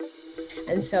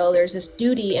And so there's this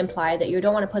duty implied that you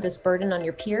don't want to put this burden on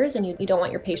your peers, and you don't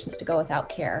want your patients to go without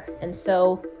care. And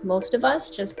so most of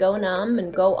us just go numb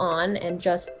and go on and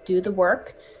just do the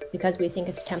work because we think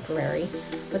it's temporary.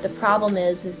 But the problem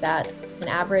is that an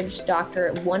average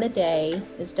doctor, one a day,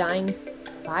 is dying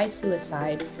by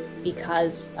suicide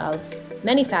because of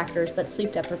many factors, but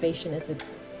sleep deprivation is a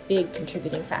big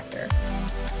contributing factor.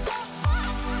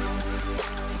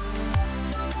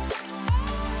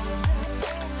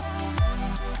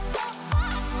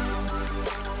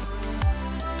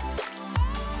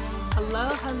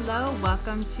 Hello,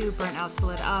 welcome to Burnt Out to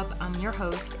Lit Up. I'm your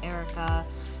host, Erica,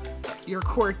 your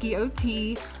quirky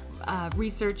OT,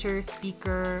 researcher,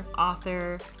 speaker,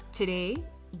 author. Today,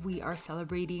 we are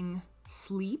celebrating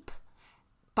sleep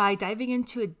by diving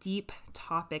into a deep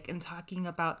topic and talking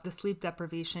about the sleep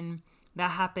deprivation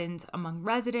that happens among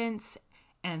residents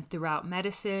and throughout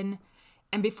medicine.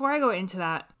 And before I go into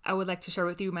that, I would like to share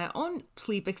with you my own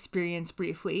sleep experience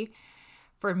briefly.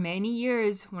 For many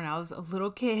years, when I was a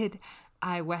little kid,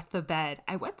 I wet the bed.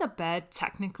 I wet the bed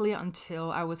technically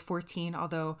until I was 14,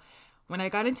 although when I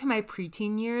got into my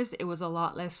preteen years, it was a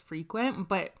lot less frequent,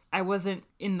 but I wasn't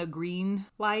in the green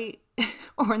light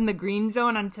or in the green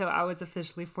zone until I was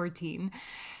officially 14.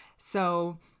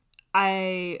 So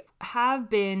I have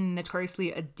been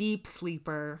notoriously a deep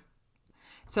sleeper.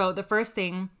 So the first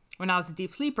thing, when I was a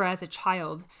deep sleeper as a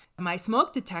child, my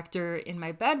smoke detector in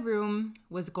my bedroom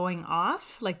was going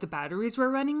off, like the batteries were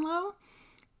running low.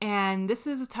 And this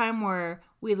is a time where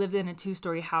we lived in a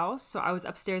 2-story house. So I was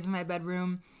upstairs in my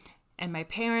bedroom and my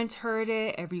parents heard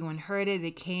it. Everyone heard it. They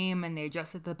came and they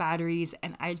adjusted the batteries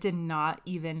and I did not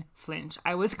even flinch.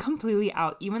 I was completely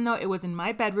out, even though it was in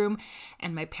my bedroom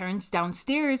and my parents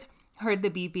downstairs heard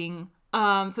the beeping.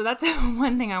 So that's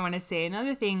one thing I want to say.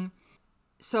 Another thing,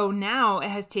 so now it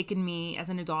has taken me as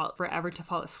an adult forever to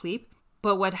fall asleep.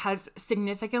 But what has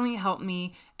significantly helped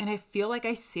me, and I feel like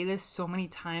I say this so many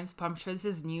times, but I'm sure this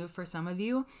is new for some of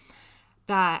you,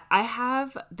 that I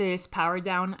have this power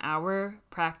down hour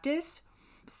practice.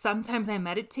 Sometimes I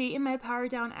meditate in my power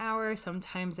down hour.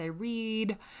 Sometimes I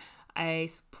read. I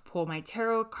pull my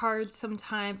tarot cards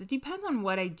sometimes. It depends on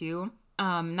what I do.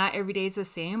 Not every day is the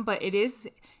same, but it is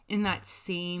in that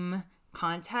same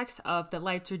context of the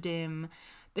lights are dim,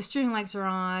 the string lights are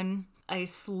on. I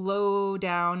slow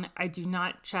down. I do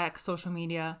not check social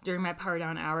media during my power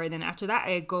down hour. Then after that,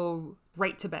 I go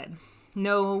right to bed.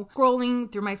 No scrolling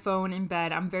through my phone in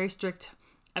bed. I'm very strict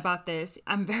about this.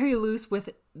 I'm very loose with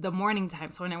the morning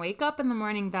time. So when I wake up in the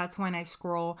morning, that's when I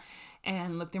scroll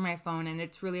and look through my phone. And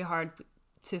it's really hard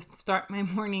to start my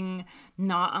morning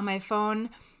not on my phone.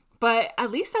 But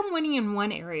at least I'm winning in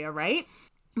one area, right?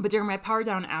 But during my power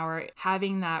down hour,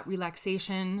 having that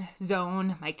relaxation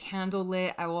zone, my candle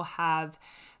lit, I will have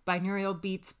binaural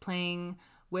beats playing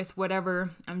with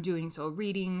whatever I'm doing. So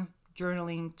reading,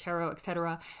 journaling, tarot,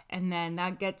 etc. And then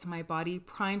that gets my body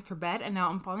primed for bed. And now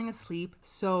I'm falling asleep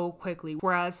so quickly.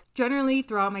 Whereas generally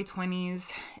throughout my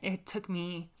 20s, it took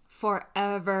me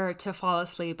forever to fall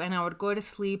asleep. And I would go to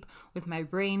sleep with my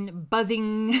brain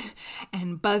buzzing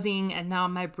and buzzing. And now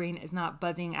my brain is not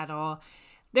buzzing at all.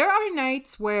 There are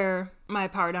nights where my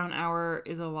power down hour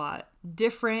is a lot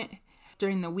different.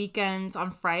 During the weekends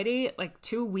on Friday, like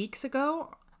 2 weeks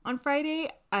ago on Friday,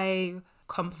 I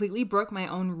completely broke my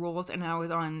own rules and I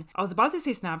was about to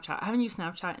say Snapchat. I haven't used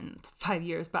Snapchat in 5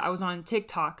 years, but I was on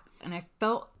TikTok and I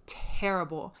felt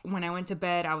terrible. When I went to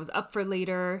bed, I was up for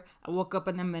later. I woke up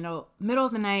in the middle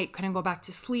of the night, couldn't go back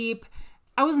to sleep.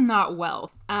 I was not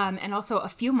well. And also a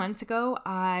few months ago,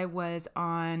 I was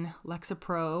on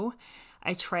Lexapro.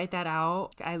 I tried that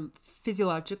out. I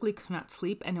physiologically could not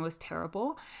sleep and it was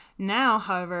terrible. Now,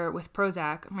 however, with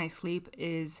Prozac, my sleep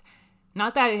is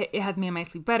not that it has made my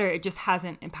sleep better. It just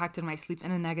hasn't impacted my sleep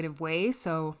in a negative way.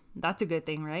 So that's a good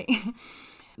thing, right?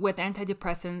 With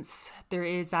antidepressants, there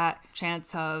is that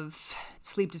chance of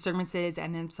sleep disturbances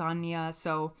and insomnia.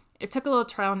 So it took a little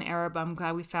trial and error, but I'm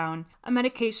glad we found a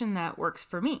medication that works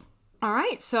for me. All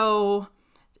right, so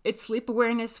it's Sleep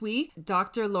Awareness Week.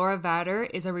 Dr. Laura Vader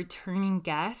is a returning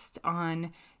guest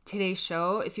on today's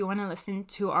show. If you want to listen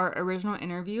to our original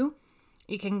interview,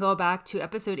 you can go back to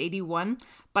episode 81.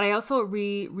 But I also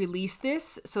re-released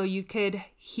this so you could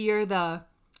hear the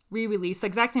re-release, the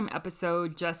exact same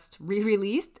episode, just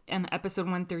re-released in episode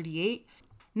 138.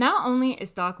 Not only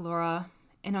is Doc Laura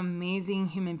an amazing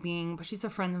human being, but she's a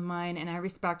friend of mine and I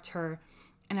respect her.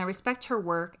 And I respect her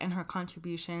work and her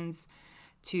contributions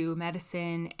to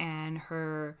medicine and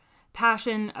her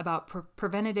passion about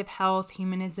preventative health,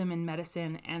 humanism in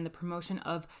medicine, and the promotion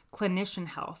of clinician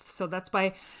health. So that's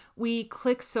why we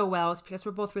click so well, is because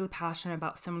we're both really passionate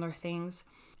about similar things.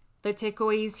 The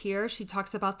takeaways here, she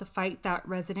talks about the fight that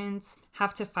residents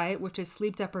have to fight, which is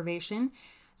sleep deprivation,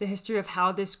 the history of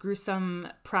how this gruesome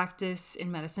practice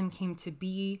in medicine came to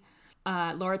be.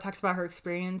 Laura talks about her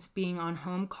experience being on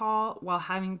home call while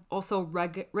having also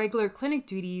regular clinic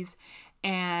duties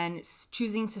and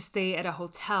choosing to stay at a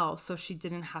hotel so she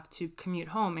didn't have to commute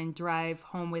home and drive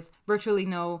home with virtually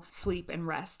no sleep and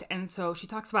rest. And so she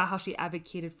talks about how she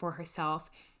advocated for herself.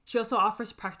 She also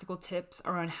offers practical tips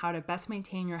around how to best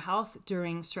maintain your health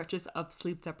during stretches of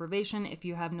sleep deprivation if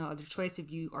you have no other choice,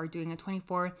 if you are doing a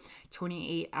 24,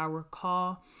 28-hour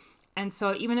call. And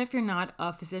so even if you're not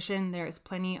a physician, there is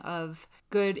plenty of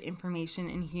good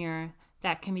information in here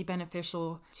that can be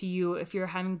beneficial to you if you're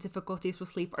having difficulties with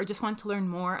sleep or just want to learn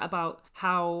more about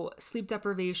how sleep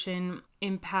deprivation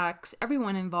impacts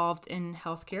everyone involved in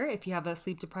healthcare. If you have a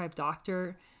sleep-deprived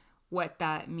doctor, what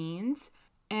that means.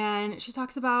 And she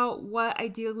talks about what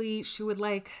ideally she would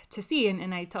like to see.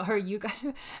 And I tell her, you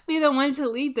gotta be the one to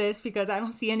lead this because I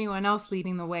don't see anyone else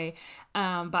leading the way.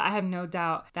 But I have no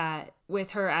doubt that with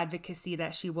her advocacy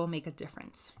that she will make a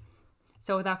difference.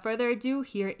 So without further ado,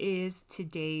 here is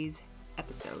today's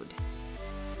episode.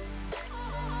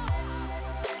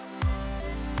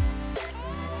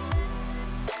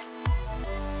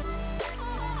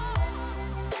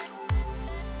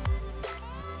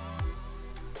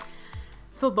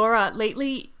 So Laura,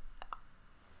 lately,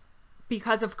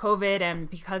 because of COVID and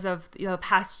because of the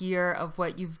past year of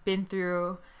what you've been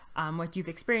through, what you've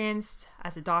experienced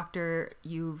as a doctor,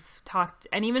 you've talked,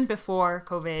 and even before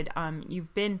COVID,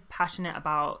 you've been passionate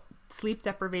about sleep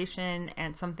deprivation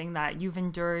and something that you've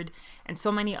endured and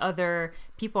so many other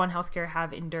people in healthcare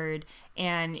have endured.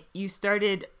 And you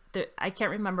started, I can't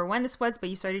remember when this was, but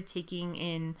you started taking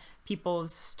in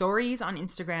people's stories on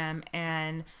Instagram,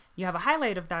 and you have a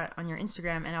highlight of that on your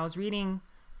Instagram. And I was reading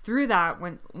through that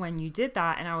when you did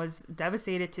that, and I was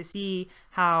devastated to see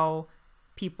how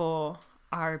people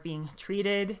are being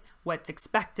treated, what's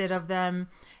expected of them,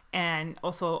 and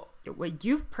also what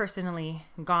you've personally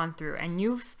gone through.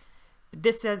 And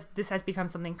this has become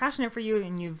something passionate for you,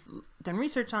 and you've done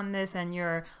research on this, and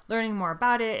you're learning more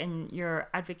about it, and you're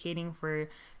advocating for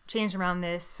change around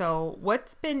this. So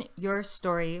what's been your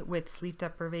story with sleep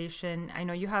deprivation? I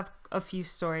know you have a few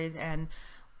stories, and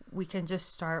we can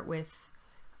just start with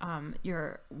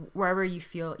wherever you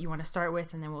feel you want to start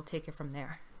with, and then we'll take it from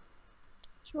there.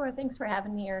 Sure. Thanks for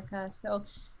having me, Erica. So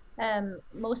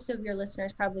most of your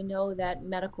listeners probably know that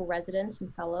medical residents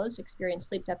and fellows experience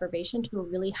sleep deprivation to a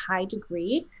really high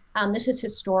degree. This is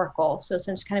historical. So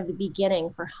since kind of the beginning,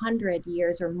 for 100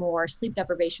 years or more, sleep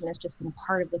deprivation has just been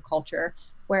part of the culture,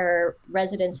 where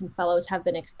residents and fellows have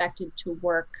been expected to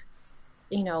work,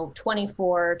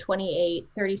 24, 28,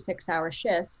 36-hour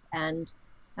shifts and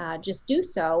just do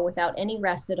so without any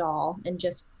rest at all, and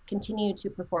just continue to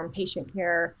perform patient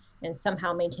care and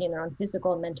somehow maintain their own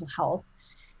physical and mental health.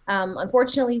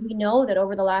 Unfortunately, we know that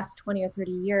over the last 20 or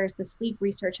 30 years, the sleep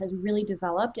research has really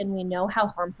developed, and we know how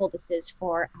harmful this is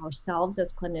for ourselves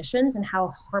as clinicians and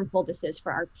how harmful this is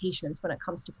for our patients when it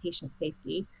comes to patient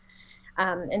safety.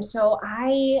 And so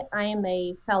I am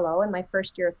a fellow in my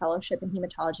first year of fellowship in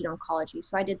hematology and oncology.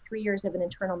 So I did 3 years of an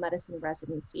internal medicine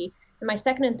residency. In my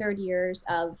second and third years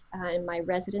of in my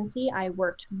residency, I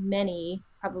worked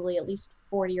probably at least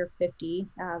 40 or 50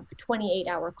 of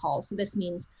 28-hour calls. So this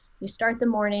means you start the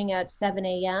morning at 7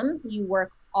 a.m., you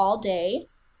work all day,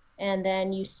 and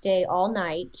then you stay all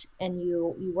night, and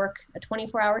you work a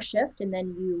 24-hour shift, and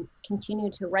then you continue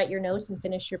to write your notes and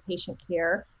finish your patient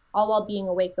care, all while being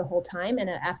awake the whole time. And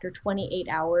after 28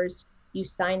 hours, you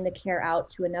sign the care out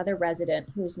to another resident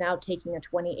who's now taking a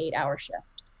 28-hour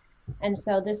shift. And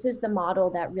so this is the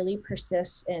model that really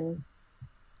persists in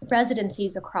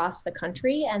residencies across the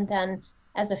country. And then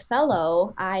as a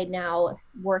fellow, I now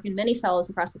work, and many fellows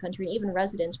across the country, even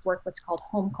residents, work what's called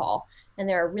home call. And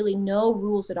there are really no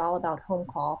rules at all about home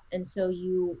call. And so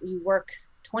you work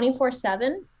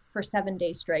 24/7 for 7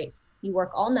 days straight. You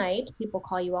work all night, people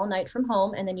call you all night from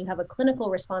home, and then you have a clinical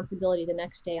responsibility the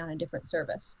next day on a different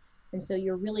service. And so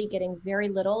you're really getting very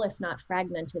little, if not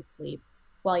fragmented sleep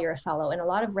while you're a fellow. And a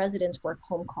lot of residents work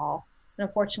home call. And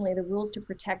unfortunately, the rules to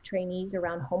protect trainees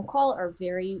around home call are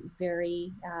very,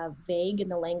 very vague in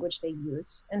the language they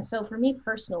use. And so for me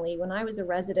personally, when I was a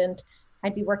resident,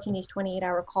 I'd be working these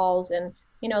 28-hour calls, and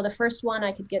the first one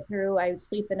I could get through, I would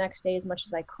sleep the next day as much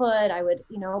as I could. I would,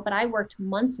 but I worked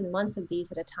months and months of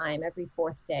these at a time, every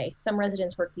fourth day. Some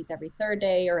residents work these every third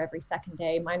day or every second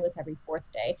day. Mine was every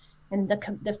fourth day. And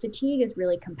the fatigue is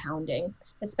really compounding,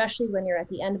 especially when you're at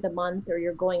the end of the month or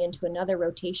you're going into another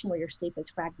rotation where your sleep is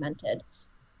fragmented.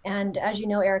 And as you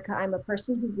know, Erica, I'm a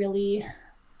person who really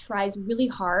tries really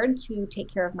hard to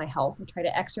take care of my health. I try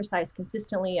to exercise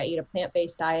consistently. I eat a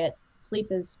plant-based diet. Sleep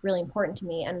is really important to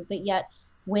me. But yet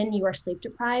when you are sleep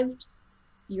deprived,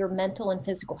 your mental and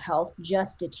physical health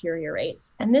just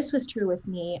deteriorates. And this was true with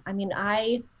me. I mean,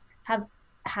 I have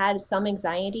had some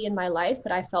anxiety in my life,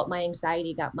 but I felt my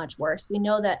anxiety got much worse. We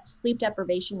know that sleep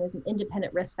deprivation is an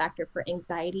independent risk factor for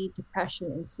anxiety,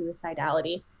 depression, and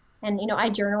suicidality. And, I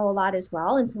journal a lot as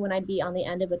well. And so when I'd be on the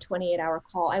end of a 28-hour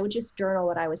call, I would just journal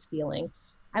what I was feeling.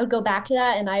 I would go back to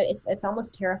that, and it's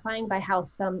almost terrifying by how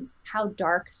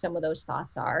dark some of those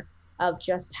thoughts are, of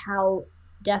just how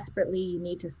desperately you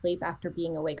need to sleep after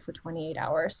being awake for 28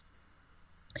 hours.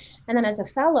 And then as a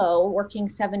fellow working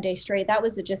 7 days straight, that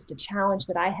was just a challenge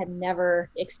that I had never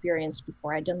experienced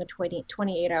before. I'd done the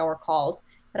 28-hour calls,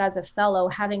 but as a fellow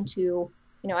having to,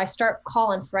 I start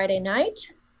call on Friday night,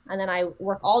 and then I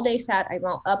work all day I'm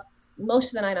up most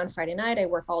of the night on Friday night. I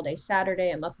work all day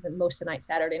Saturday. I'm up most of the night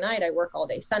Saturday night. I work all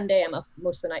day Sunday. I'm up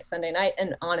most of the night Sunday night,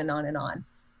 and on and on and on.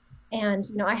 And,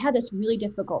 I had this really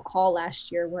difficult call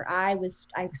last year where I was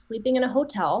sleeping in a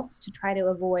hotel to try to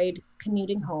avoid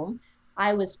commuting home.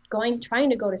 I was trying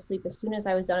to go to sleep as soon as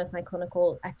I was done with my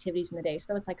clinical activities in the day.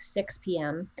 So it was like 6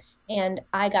 p.m. And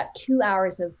I got 2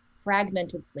 hours of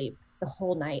fragmented sleep the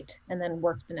whole night and then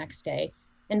worked the next day.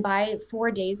 And by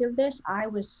 4 days of this, I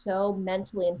was so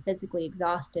mentally and physically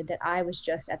exhausted that I was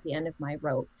just at the end of my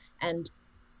rope. And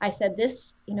I said,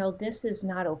 this is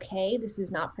not okay. This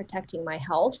is not protecting my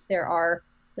health. There are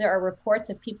reports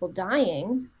of people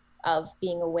dying of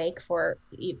being awake for,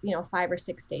 5 or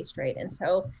 6 days straight. And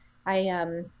so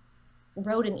I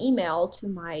wrote an email to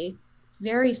my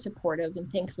very supportive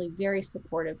and thankfully very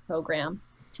supportive program,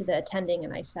 to the attending.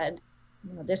 And I said,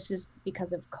 this is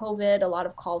because of COVID. A lot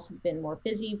of calls have been more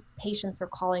busy. Patients are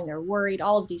calling, they're worried,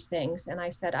 all of these things. And I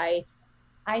said,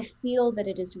 I feel that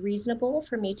it is reasonable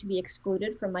for me to be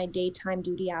excluded from my daytime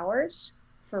duty hours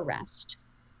for rest.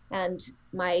 And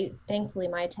thankfully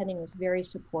my attending was very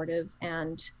supportive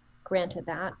and granted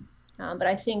that. But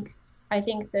I think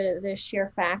the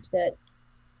sheer fact that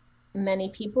many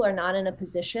people are not in a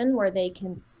position where they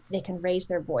can raise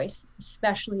their voice,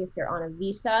 especially if they're on a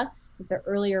visa, if they're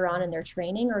earlier on in their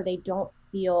training, or they don't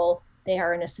feel they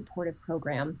are in a supportive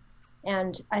program.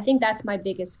 And I think that's my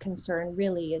biggest concern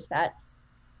really, is that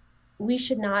we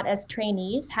should not, as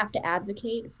trainees, have to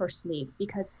advocate for sleep,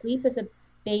 because sleep is a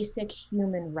basic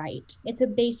human right. It's a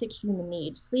basic human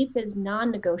need. Sleep is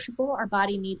non-negotiable. Our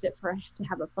body needs it to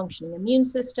have a functioning immune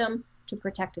system, to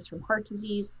protect us from heart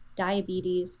disease,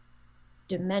 diabetes,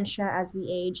 dementia as we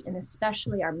age, and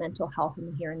especially our mental health in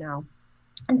the here and now.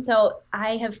 And so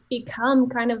I have become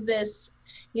kind of this,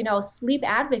 sleep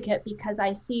advocate, because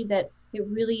I see that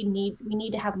we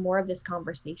need to have more of this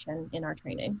conversation in our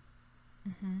training.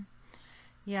 Mm-hmm.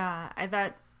 Yeah, I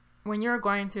thought when you were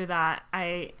going through that,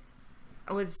 I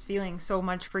was feeling so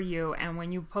much for you. And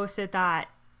when you posted that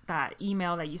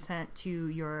email that you sent to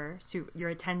your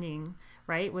attending,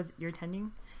 right? Was you're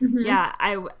attending? Mm-hmm. Yeah,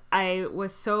 I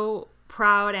was so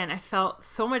proud, and I felt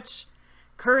so much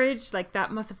courage. Like,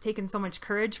 that must have taken so much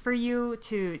courage for you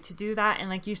to do that. And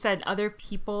like you said, other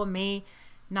people may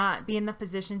not be in the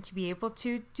position to be able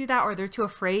to do that, or they're too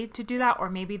afraid to do that, or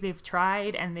maybe they've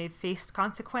tried and they've faced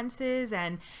consequences.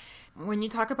 And when you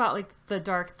talk about like the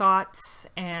dark thoughts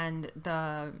and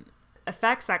the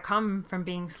effects that come from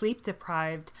being sleep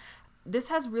deprived, this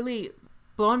has really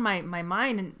blown my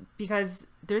mind. And because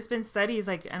there's been studies,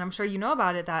 like, and I'm sure you know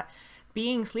about it, that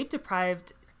being sleep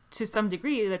deprived to some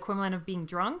degree, the equivalent of being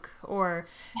drunk, or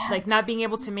like not being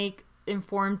able to make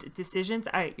informed decisions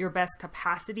at your best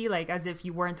capacity, like as if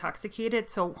you were intoxicated.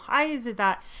 So why is it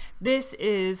that this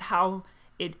is how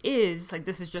it is? Like,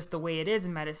 this is just the way it is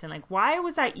in medicine. Like, why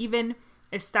was that even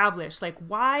established? Like,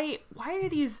 why are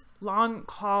these long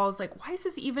calls? Like, why is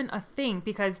this even a thing?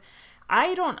 Because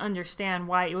I don't understand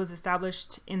why it was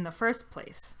established in the first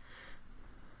place.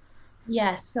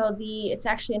 Yes. So it's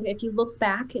actually, if you look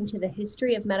back into the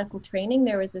history of medical training,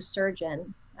 there was a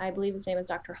surgeon, I believe his name was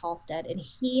Dr. Halstead, and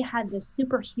he had this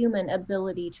superhuman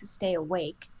ability to stay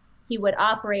awake. He would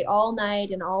operate all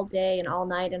night and all day and all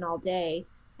night and all day,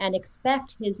 and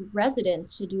expect his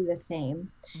residents to do the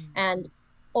same. Mm-hmm. And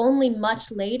only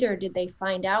much later did they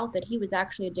find out that he was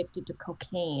actually addicted to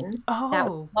cocaine. Oh. That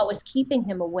was what was keeping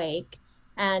him awake,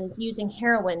 and using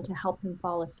heroin to help him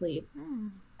fall asleep.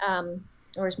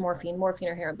 Or is morphine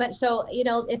or heroin. But so,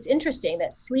 it's interesting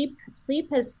that sleep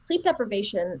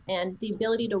deprivation and the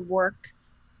ability to work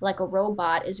like a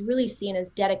robot is really seen as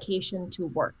dedication to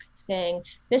work, saying,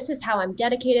 this is how I'm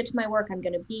dedicated to my work. I'm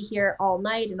going to be here all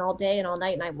night and all day and all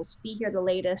night, and I will be here the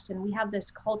latest. And we have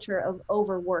this culture of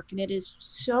overwork, and it is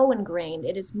so ingrained.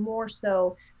 It is more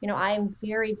so, I am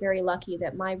very, very lucky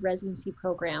that my residency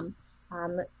program,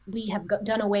 we have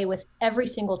done away with every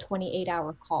single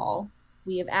 28-hour call.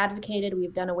 We have advocated,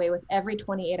 we've done away with every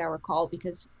 28-hour call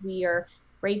because we are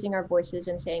raising our voices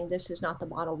and saying this is not the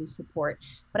model we support.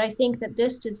 But I think that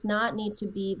this does not need to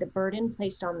be the burden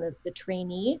placed on the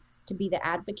trainee to be the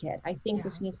advocate. I think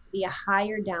this needs to be a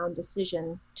higher down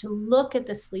decision to look at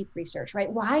the sleep research,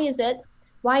 right? Why is it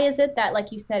that,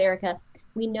 like you said, Erica,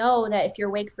 we know that if you're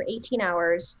awake for 18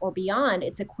 hours or beyond,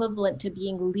 it's equivalent to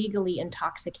being legally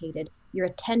intoxicated. Your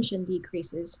attention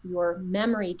decreases, your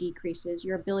memory decreases,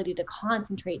 your ability to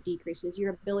concentrate decreases,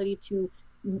 your ability to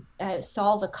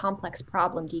solve a complex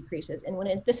problem decreases. And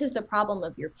when this is the problem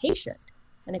of your patient,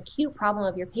 an acute problem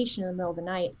of your patient in the middle of the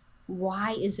night,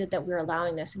 why is it that we're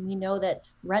allowing this? And we know that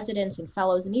residents and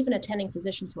fellows and even attending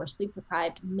physicians who are sleep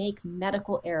deprived make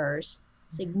medical errors,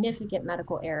 significant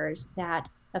medical errors that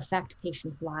affect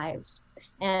patients' lives.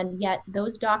 And yet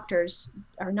those doctors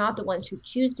are not the ones who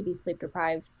choose to be sleep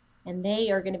deprived, and they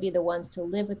are going to be the ones to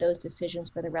live with those decisions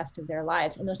for the rest of their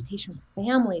lives. And those patients'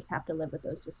 families have to live with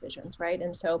those decisions, right?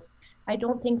 And so I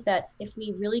don't think that if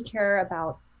we really care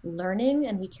about learning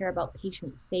and we care about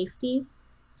patient safety,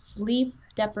 sleep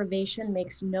deprivation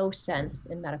makes no sense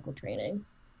in medical training.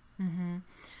 Mm-hmm.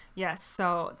 Yes.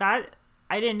 So that,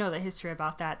 I didn't know the history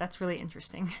about that. That's really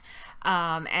interesting.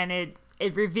 And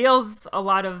it reveals a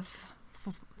lot of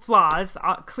flaws,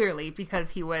 clearly,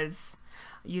 because he was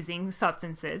using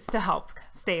substances to help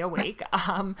stay awake.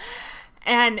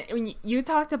 And when you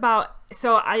talked about,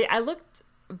 so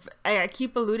I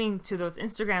keep alluding to those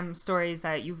Instagram stories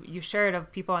that you shared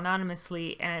of people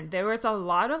anonymously, and there was a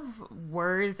lot of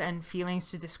words and feelings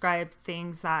to describe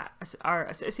things that are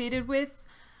associated with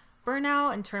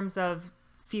burnout in terms of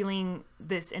feeling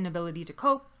this inability to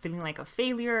cope, feeling like a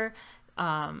failure.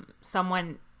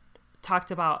 Someone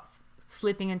talked about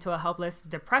slipping into a helpless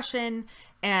depression.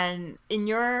 And in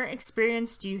your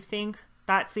experience, do you think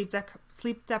that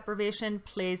sleep deprivation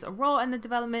plays a role in the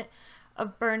development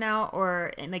of burnout,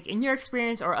 or in your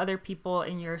experience, or other people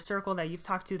in your circle that you've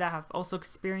talked to that have also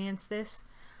experienced this?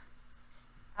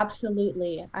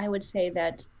 Absolutely. I would say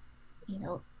that,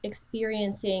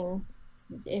 experiencing,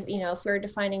 if we're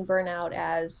defining burnout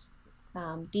as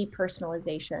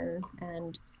depersonalization,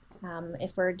 and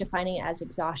if we're defining it as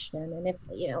exhaustion, and if,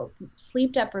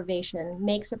 sleep deprivation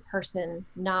makes a person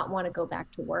not want to go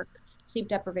back to work. Sleep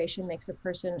deprivation makes a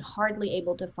person hardly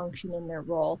able to function in their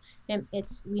role. And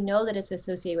we know that it's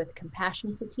associated with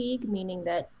compassion fatigue, meaning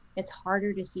that it's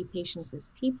harder to see patients as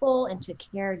people and to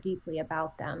care deeply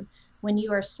about them. When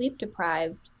you are sleep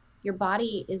deprived, your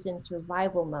body is in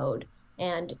survival mode.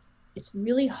 And it's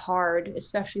really hard,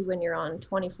 especially when you're on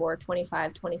 24,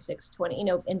 25, 26,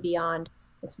 20, and beyond.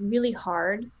 It's really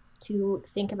hard to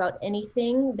think about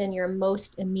anything than your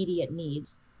most immediate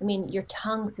needs. I mean, your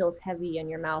tongue feels heavy in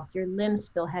your mouth, your limbs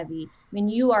feel heavy. I mean,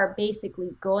 you are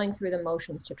basically going through the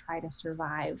motions to try to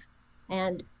survive.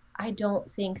 And I don't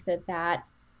think that that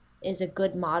is a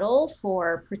good model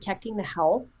for protecting the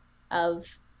health of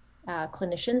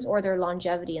clinicians or their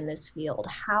longevity in this field.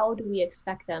 How do we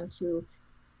expect them to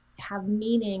have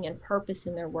meaning and purpose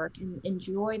in their work and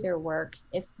enjoy their work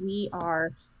if we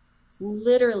are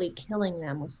literally killing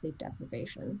them with sleep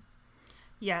deprivation?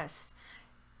 Yes.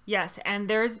 And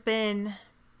there's been,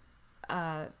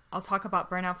 I'll talk about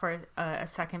burnout for a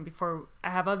second before I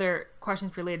have other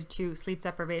questions related to sleep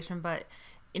deprivation. But,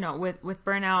 with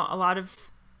burnout, a lot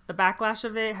of the backlash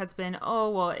of it has been, oh,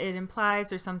 well, it implies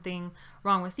there's something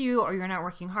wrong with you or you're not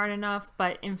working hard enough.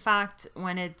 But in fact,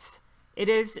 when it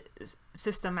is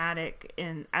systematic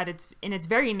in its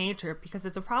very nature, because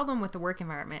it's a problem with the work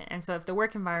environment. And so if the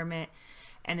work environment,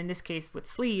 and in this case with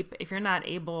sleep, if you're not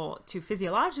able to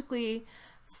physiologically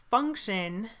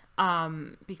function,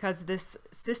 because this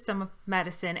system of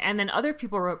medicine, and then other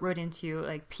people wrote into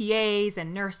like PAs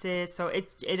and nurses, so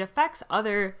it affects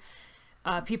other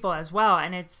people as well.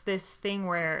 And it's this thing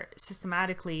where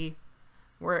systematically,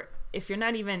 where if you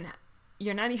don't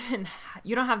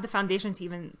have the foundation to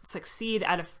even succeed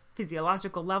at a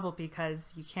physiological level,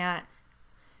 because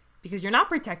you're not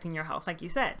protecting your health, like you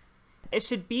said. It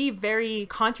should be very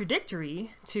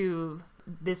contradictory to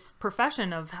this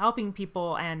profession of helping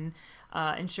people and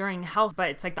ensuring health, but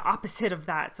it's like the opposite of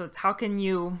that. So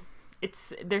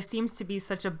there seems to be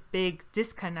such a big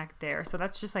disconnect there. So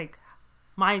that's just like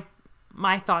my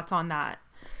thoughts on that.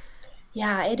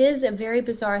 Yeah, it is a very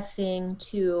bizarre thing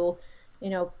to,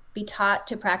 be taught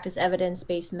to practice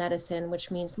evidence-based medicine, which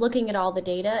means looking at all the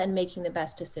data and making the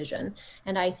best decision.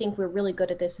 And I think we're really good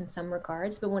at this in some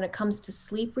regards, but when it comes to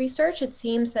sleep research, it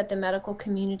seems that the medical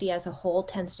community as a whole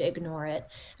tends to ignore it.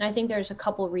 And I think there's a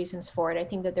couple reasons for it. I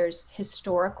think that there's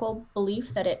historical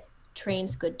belief that it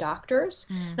trains good doctors.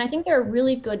 And I think there are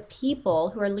really good people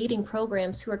who are leading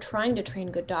programs who are trying to train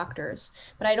good doctors.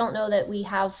 But I don't know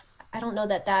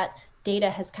that that data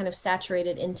has kind of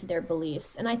saturated into their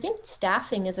beliefs. And I think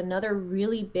staffing is another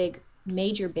really big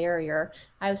major barrier.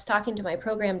 I was talking to my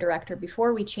program director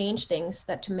before we changed things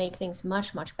that to make things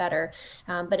much, much better.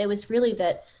 But it was really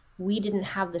that we didn't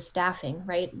have the staffing,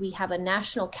 right? We have a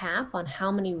national cap on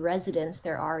how many residents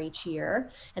there are each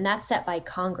year, and that's set by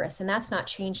Congress, and that's not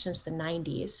changed since the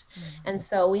 90s. And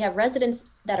so we have residents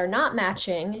that are not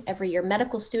matching every year,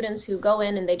 medical students who go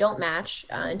in and they don't match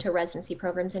into residency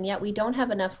programs, and yet we don't have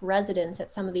enough residents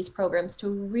at some of these programs to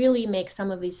really make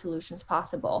some of these solutions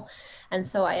possible. And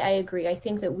so I agree. I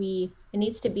think that it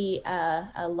needs to be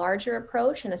a larger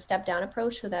approach and a step down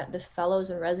approach so that the fellows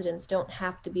and residents don't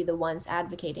have to be the ones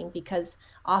advocating, because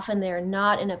often they're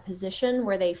not in a position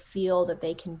where they feel that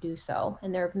they can do so.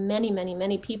 And there are many, many,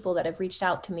 many people that have reached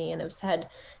out to me and have said,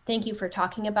 thank you for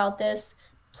talking about this.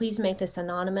 Please make this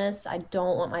anonymous. I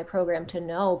don't want my program to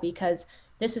know, because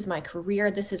this is my career,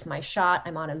 this is my shot,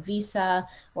 I'm on a visa,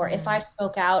 or if I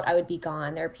spoke out, I would be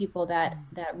gone. There are people that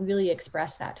really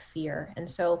express that fear. And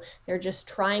so they're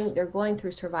going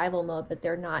through survival mode, but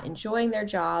they're not enjoying their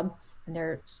job, and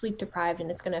they're sleep deprived, and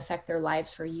it's going to affect their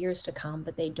lives for years to come,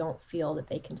 but they don't feel that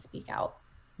they can speak out.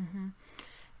 Mm-hmm.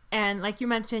 And like you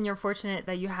mentioned, you're fortunate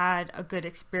that you had a good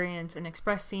experience in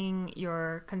expressing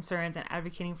your concerns and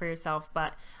advocating for yourself.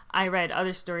 But I read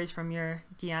other stories from your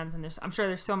DMs, and I'm sure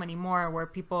there's so many more where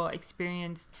people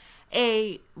experienced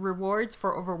rewards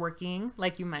for overworking,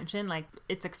 like you mentioned, like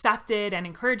it's accepted and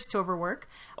encouraged to overwork,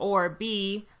 or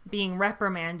B, being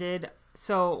reprimanded.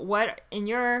 So what, in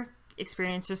your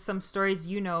experience, just some stories,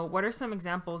 what are some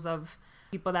examples of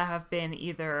people that have been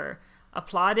either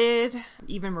applauded,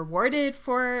 even rewarded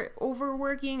for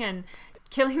overworking and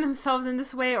killing themselves in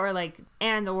this way, or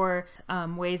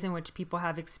ways in which people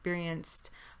have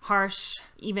experienced harsh,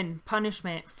 even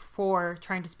punishment for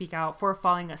trying to speak out, for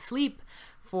falling asleep,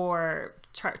 for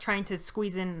trying to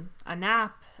squeeze in a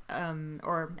nap,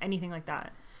 or anything like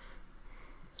that?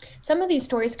 Some of these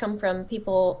stories come from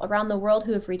people around the world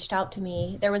who have reached out to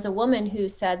me. There was a woman who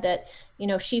said that,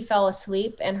 she fell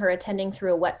asleep and her attending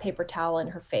threw a wet paper towel in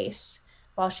her face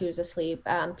while she was asleep.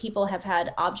 People have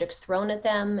had objects thrown at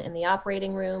them in the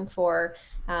operating room for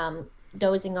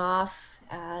dozing off.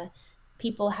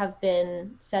 People have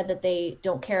been said that they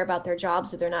don't care about their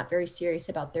jobs, or they're not very serious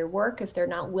about their work if they're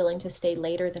not willing to stay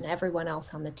later than everyone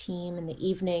else on the team in the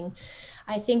evening.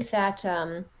 I think that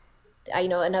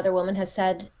another woman has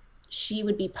said she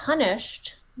would be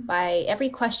punished by every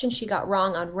question she got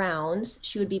wrong on rounds.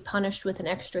 She would be punished with an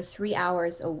extra 3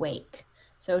 hours awake.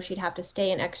 So she'd have to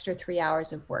stay an extra 3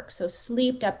 hours of work. So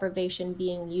sleep deprivation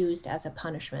being used as a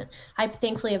punishment. I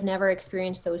thankfully have never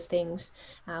experienced those things,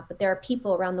 but there are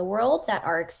people around the world that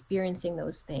are experiencing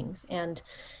those things. And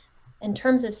in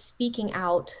terms of speaking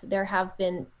out, there have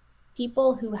been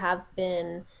people who have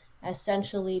been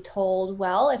essentially told,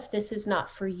 well, if this is not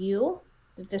for you,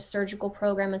 if this surgical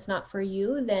program is not for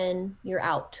you, then you're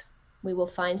out. We will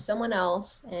find someone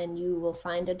else and you will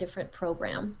find a different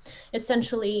program.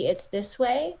 Essentially, it's this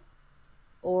way,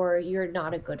 or you're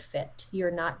not a good fit.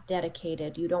 You're not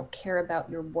dedicated. You don't care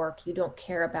about your work. You don't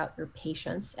care about your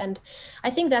patients. And I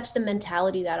think that's the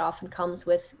mentality that often comes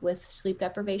with sleep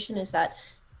deprivation, is that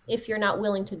if you're not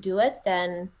willing to do it,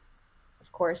 then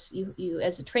of course, you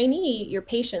as a trainee, your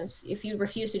patients, if you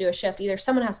refuse to do a shift, either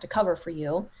someone has to cover for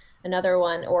you, another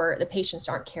one, or the patients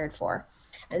aren't cared for.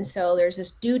 And so there's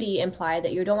this duty implied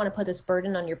that you don't want to put this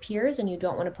burden on your peers, and you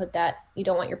don't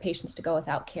want your patients to go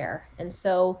without care. And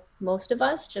so most of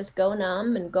us just go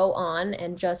numb and go on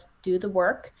and just do the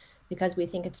work because we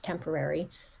think it's temporary.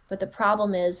 But the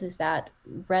problem is that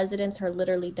residents are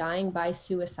literally dying by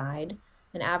suicide.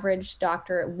 An average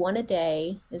doctor, one a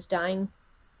day, is dying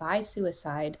by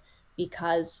suicide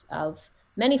because of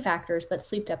many factors, but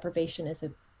sleep deprivation is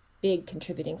a big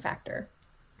contributing factor.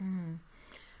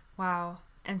 Wow.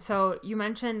 And so you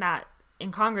mentioned that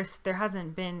in Congress, there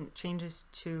hasn't been changes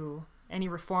to any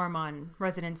reform on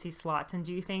residency slots. And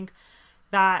do you think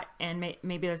that, and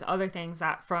maybe there's other things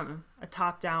that from a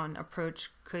top-down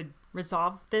approach could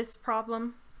resolve this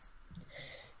problem?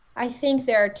 I think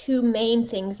there are two main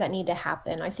things that need to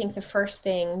happen. I think the first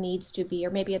thing needs to be, or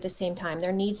maybe at the same time,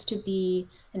 there needs to be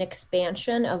an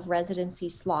expansion of residency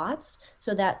slots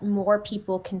so that more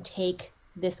people can take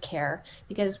this care.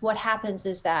 Because what happens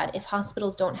is that if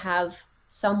hospitals don't have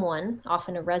someone,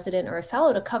 often a resident or a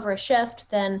fellow, to cover a shift,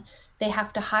 then they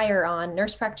have to hire on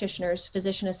nurse practitioners,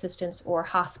 physician assistants, or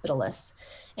hospitalists.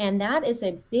 And that is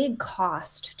a big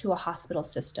cost to a hospital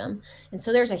system. And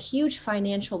so there's a huge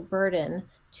financial burden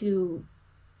to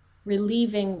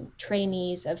relieving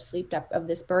trainees of of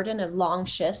this burden of long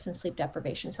shifts and sleep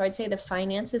deprivation. So I'd say the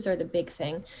finances are the big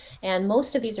thing. And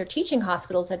most of these are teaching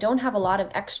hospitals that don't have a lot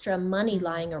of extra money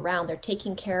lying around. They're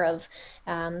taking care of,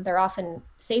 they're often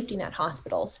safety net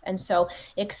hospitals. And so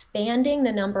expanding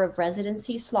the number of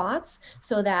residency slots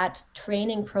so that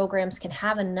training programs can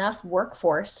have enough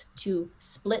workforce to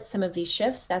split some of these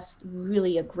shifts, that's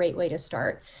really a great way to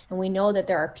start. And we know that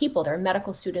there are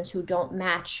medical students who don't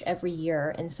match every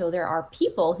year. And so there are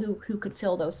people who could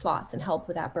fill those slots and help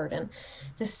with that burden.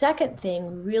 The second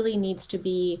thing really needs to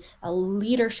be a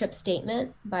leadership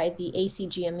statement by the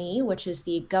ACGME, which is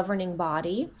the governing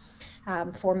body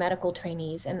for medical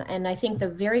trainees. And I think the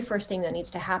very first thing that needs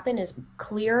to happen is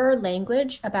clearer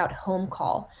language about home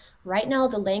call. Right now,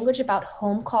 the language about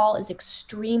home call is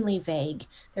extremely vague.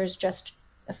 There's just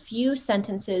a few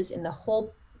sentences in the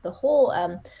whole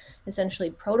essentially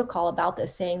protocol about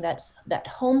this, saying that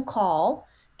home call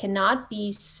cannot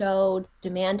be so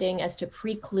demanding as to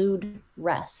preclude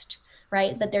rest,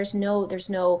 right? But there's no, if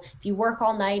you work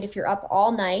all night, if you're up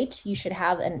all night, you should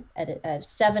have a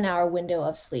 7-hour window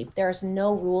of sleep. There's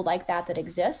no rule like that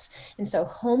exists. And so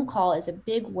home call is a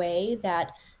big way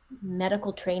that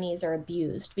medical trainees are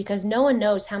abused, because no one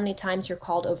knows how many times you're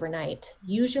called overnight.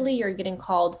 Usually you're getting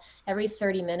called every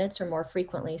 30 minutes or more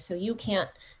frequently. So you can't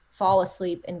fall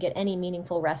asleep and get any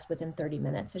meaningful rest within 30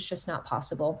 minutes. It's just not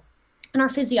possible. And our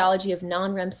physiology of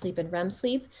non-REM sleep and REM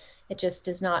sleep, it just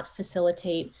does not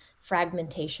facilitate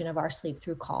fragmentation of our sleep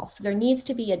through call. So there needs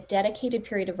to be a dedicated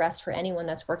period of rest for anyone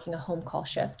that's working a home call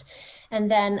shift.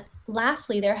 And then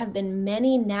lastly, there have been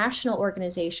many national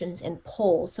organizations and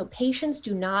polls. So patients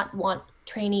do not want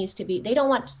trainees they don't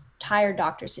want tired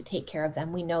doctors to take care of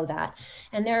them. We know that.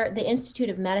 And the Institute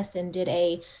of Medicine did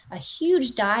a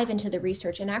huge dive into the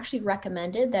research and actually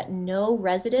recommended that no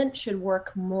resident should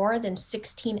work more than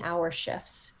 16-hour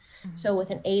shifts. So with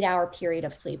an 8-hour period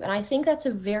of sleep. And I think that's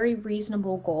a very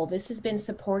reasonable goal. This has been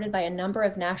supported by a number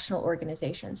of national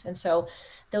organizations. And so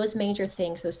those major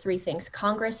things, those three things: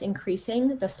 Congress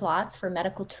increasing the slots for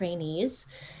medical trainees.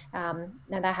 Now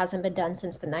that hasn't been done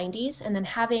since the 90s. And then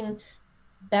having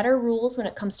better rules when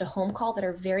it comes to home call that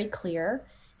are very clear.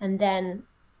 And then,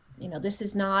 this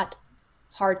is not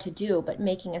hard to do, but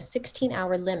making a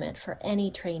 16-hour limit for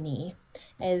any trainee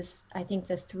is, I think,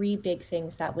 the three big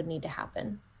things that would need to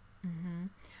happen. Mm-hmm.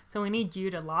 So we need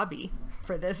you to lobby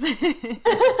for this.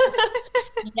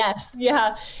 Yes.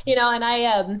 Yeah. And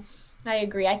I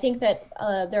agree. I think that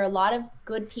there are a lot of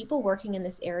good people working in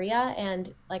this area.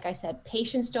 And like I said,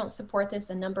 patients don't support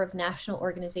this. A number of national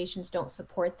organizations don't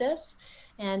support this.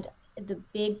 And the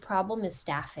big problem is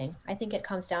staffing. I think it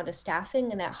comes down to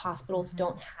staffing, and that hospitals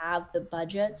don't have the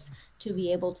budgets to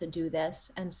be able to do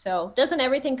this. And so doesn't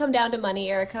everything come down to money,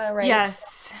 Erica, right?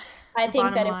 Yes. I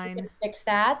think that if we can fix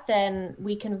that, then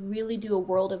we can really do a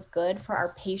world of good for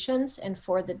our patients and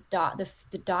for the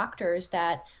doctors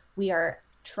that we are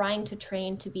trying to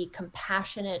train to be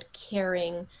compassionate,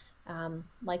 caring,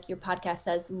 like your podcast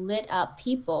says, lit up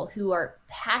people who are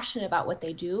passionate about what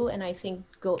they do. And I think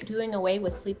doing away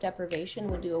with sleep deprivation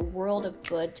would do a world of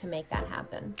good to make that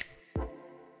happen.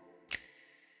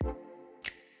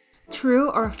 True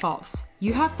or false?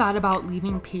 You have thought about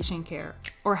leaving patient care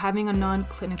or having a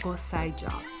non-clinical side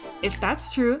job. If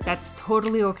that's true, that's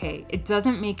totally okay. It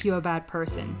doesn't make you a bad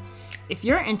person. If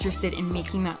you're interested in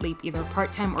making that leap either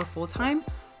part-time or full-time,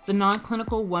 the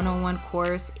Non-Clinical 101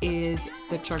 course is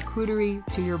the charcuterie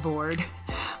to your board.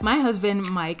 My husband,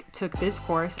 Mike, took this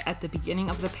course at the beginning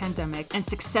of the pandemic and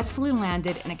successfully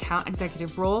landed an account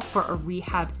executive role for a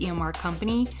rehab EMR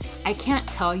company. I can't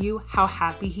tell you how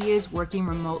happy he is working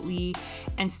remotely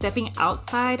and stepping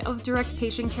outside of direct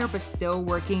patient care, but still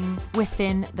working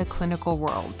within the clinical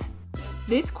world.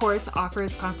 This course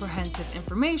offers comprehensive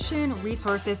information,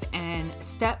 resources, and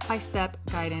step-by-step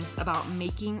guidance about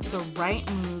making the right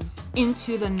moves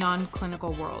into the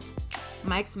non-clinical world.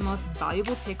 Mike's most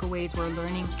valuable takeaways were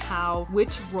learning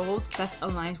which roles best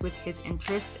aligns with his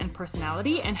interests and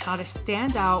personality, and how to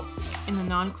stand out in the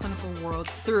non-clinical world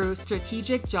through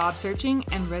strategic job searching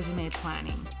and resume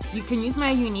planning. You can use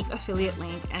my unique affiliate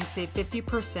link and save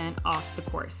 50% off the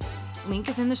course. Link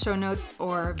is in the show notes,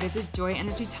 or visit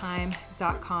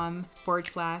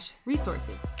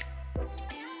joyenergytime.com/resources.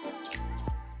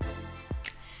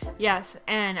 Yes,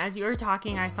 and as you were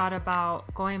talking, I thought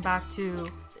about going back to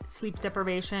sleep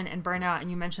deprivation and burnout,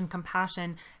 and you mentioned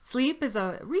compassion. Sleep is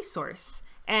a resource.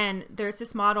 And there's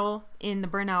this model in the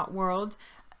burnout world,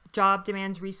 job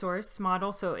demands resource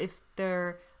model. So if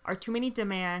there are too many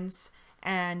demands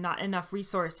and not enough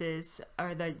resources,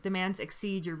 or the demands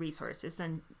exceed your resources,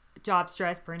 then job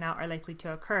stress, burnout are likely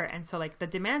to occur. And so like the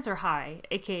demands are high,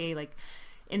 aka like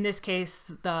in this case,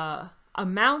 the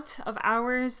amount of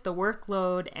hours, the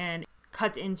workload, and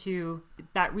cut into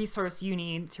that resource you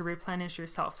need to replenish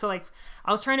yourself. So like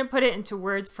I was trying to put it into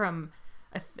words from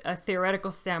a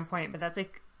theoretical standpoint, but that's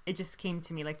like, it just came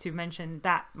to me like to mention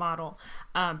that model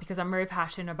because I'm very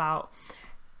passionate about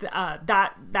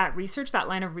that research, that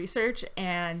line of research.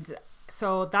 And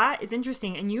so that is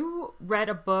interesting. And you read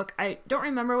a book, I don't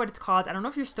remember what it's called. I don't know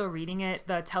if you're still reading it,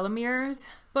 the Telomeres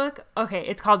book. Okay,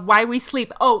 it's called Why We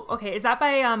Sleep. Oh, okay. Is that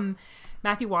by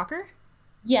Matthew Walker?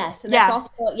 Yes, and there's also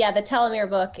the Telomere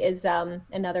book is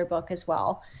another book as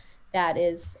well that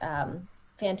is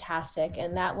fantastic,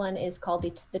 and that one is called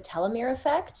the Telomere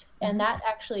Effect, and that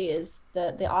actually is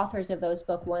the authors of those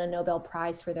books won a Nobel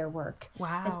Prize for their work.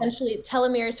 Wow. Essentially,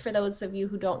 telomeres, for those of you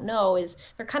who don't know, is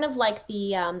they're kind of like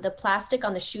the plastic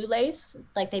on the shoelace,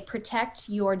 like they protect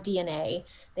your DNA.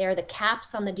 They are the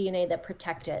caps on the DNA that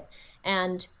protect it,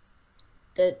 and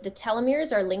the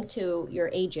telomeres are linked to your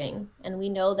aging, and we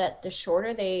know that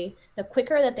the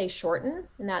quicker that they shorten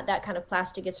and that kind of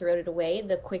plastic gets eroded away,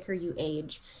 the quicker you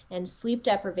age. And sleep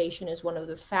deprivation is one of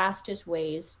the fastest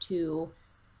ways to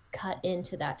cut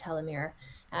into that telomere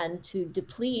and to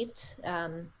deplete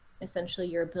essentially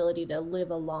your ability to live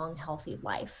a long, healthy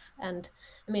life. And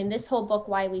I mean, this whole book,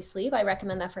 Why We Sleep, I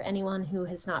recommend that for anyone who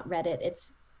has not read it.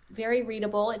 It's very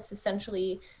readable. It's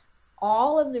essentially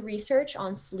all of the research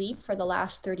on sleep for the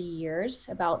last 30 years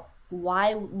about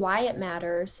why it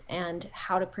matters and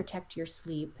how to protect your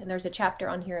sleep. And there's a chapter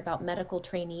on here about medical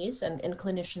trainees and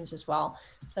clinicians as well.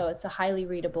 So it's a highly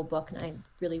readable book, and I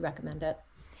really recommend it.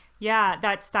 Yeah,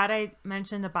 that stat I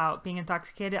mentioned about being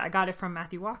intoxicated, I got it from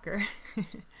Matthew Walker.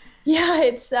 Yeah,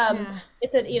 it's and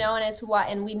it's why,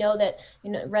 and we know that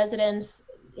residents,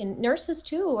 in nurses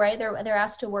too, right? They're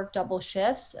asked to work double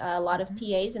shifts. A lot of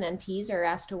PAs and NPs are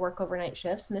asked to work overnight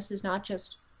shifts, and this is not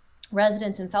just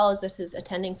residents and fellows. This is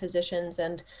attending physicians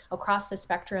and across the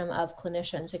spectrum of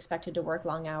clinicians expected to work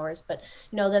long hours. But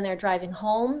then they're driving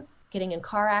home, getting in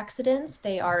car accidents.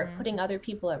 They are putting other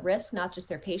people at risk, not just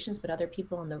their patients, but other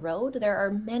people on the road. There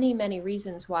are many, many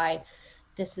reasons why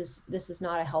this is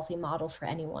not a healthy model for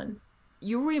anyone.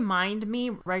 You remind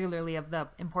me regularly of the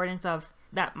importance of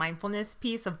that mindfulness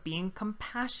piece of being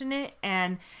compassionate,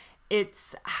 and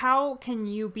it's how can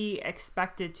you be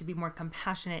expected to be more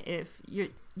compassionate if you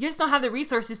just don't have the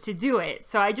resources to do it.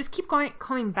 So I just keep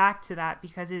coming back to that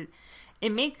because it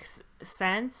makes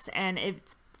sense, and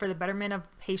it's for the betterment of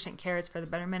patient care. It's for the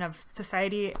betterment of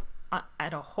society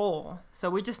at a whole. So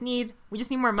we just need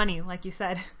more money, like you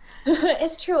said.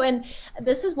 It's true. And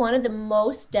this is one of the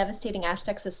most devastating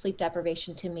aspects of sleep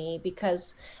deprivation to me,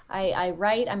 because I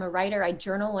write, I'm a writer, I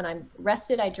journal when I'm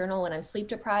rested, I journal when I'm sleep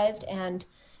deprived. And,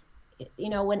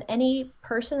 when any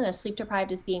person that's sleep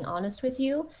deprived is being honest with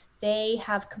you, they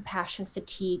have compassion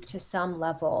fatigue to some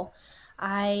level.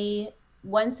 I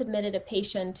once admitted a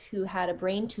patient who had a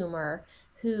brain tumor,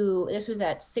 this was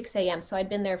at 6 a.m. So I'd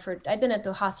been at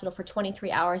the hospital for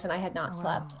 23 hours and I had not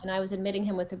slept. And I was admitting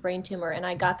him with a brain tumor, and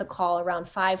I got the call around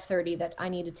 5:30 that I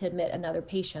needed to admit another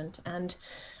patient. And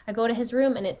I go to his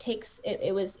room, and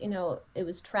it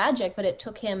was tragic, but it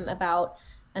took him about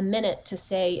a minute to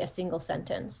say a single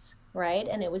sentence, right?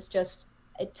 And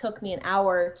it took me an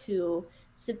hour to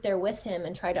sit there with him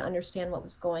and try to understand what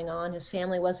was going on. His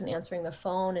family wasn't answering the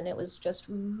phone, and it was just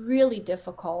really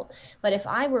difficult. But if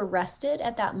I were rested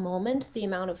at that moment, the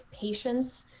amount of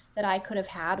patience that I could have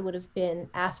had would have been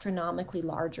astronomically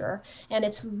larger. And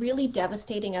it's really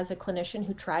devastating as a clinician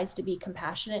who tries to be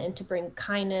compassionate and to bring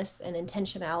kindness and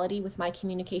intentionality with my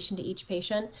communication to each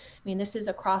patient. I mean, this is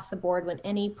across the board. When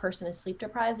any person is sleep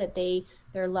deprived, that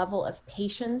their level of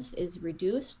patience is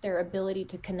reduced, their ability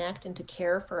to connect and to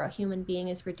care for a human being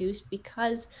is reduced,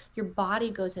 because your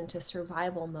body goes into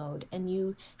survival mode and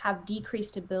you have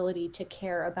decreased ability to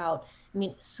care about,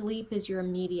 sleep is your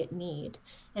immediate need.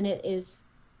 And it is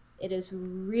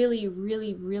really,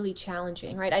 really, really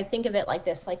challenging, right? I think of it like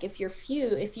this: like if you're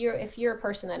a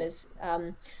person that is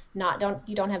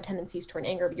you don't have tendencies toward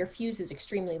anger, but your fuse is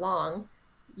extremely long,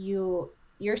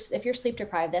 if you're sleep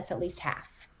deprived, that's at least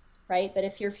half, right? But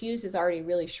if your fuse is already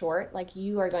really short, like,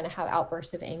 you are going to have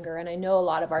outbursts of anger. And I know a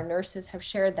lot of our nurses have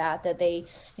shared that they,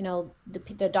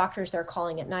 the doctors they're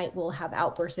calling at night will have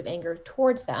outbursts of anger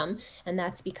towards them. And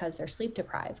that's because they're sleep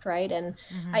deprived, right? And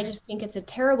I just think it's a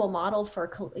terrible model for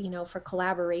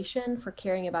collaboration, for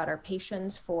caring about our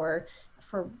patients, for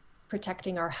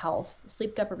protecting our health.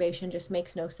 Sleep deprivation just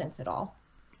makes no sense at all.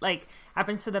 Like,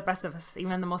 happens to the best of us,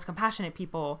 even the most compassionate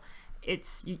people.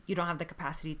 It's you don't have the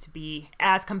capacity to be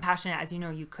as compassionate as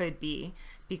you could be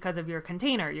because of your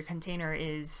container. Your container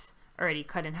is already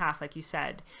cut in half, like you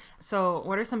said. So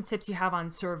what are some tips you have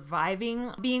on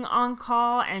surviving being on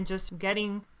call and just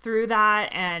getting through that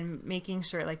and making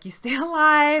sure like you stay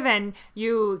alive and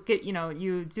you get,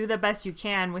 you do the best you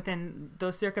can within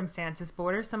those circumstances? But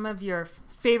what are some of your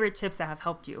favorite tips that have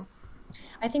helped you?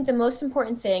 I think the most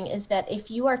important thing is that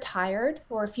if you are tired,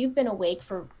 or if you've been awake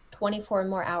for 24 or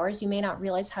more hours, you may not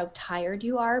realize how tired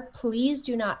you are. Please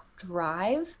do not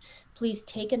drive. Please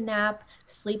take a nap,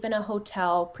 sleep in a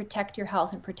hotel, protect your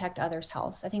health and protect others'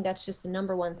 health. I think that's just the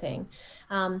number one thing.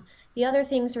 The other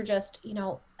things are just,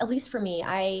 at least for me,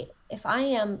 if I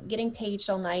am getting paged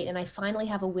all night and I finally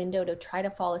have a window to try to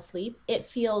fall asleep, it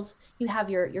feels you have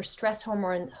your stress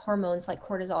hormones like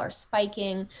cortisol are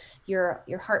spiking. Your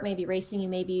heart may be racing. You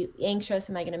may be anxious.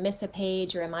 Am I going to miss a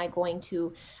page, or am I going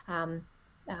to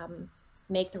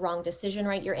make the wrong decision,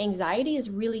 right? Your anxiety is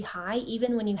really high,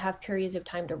 even when you have periods of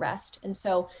time to rest. And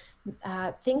so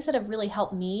things that have really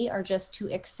helped me are just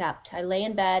to accept. I lay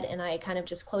in bed and I kind of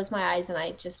just close my eyes and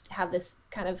I just have this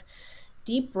kind of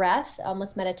deep breath,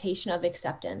 almost meditation of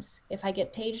acceptance. If I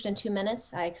get paged in 2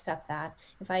 minutes, I accept that.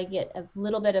 If I get a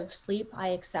little bit of sleep, I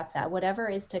accept that. Whatever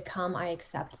is to come, I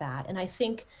accept that. And I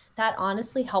think that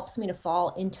honestly helps me to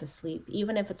fall into sleep,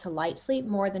 even if it's a light sleep,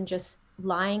 more than just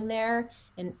lying there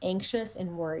and anxious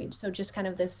and worried. So just kind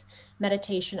of this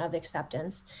meditation of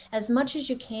acceptance. As much as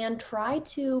you can, try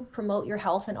to promote your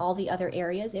health in all the other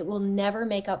areas. It will never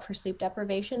make up for sleep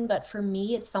deprivation, but for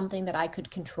me, it's something that I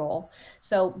could control.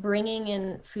 So bringing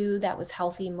in food that was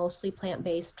healthy, mostly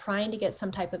plant-based, trying to get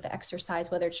some type of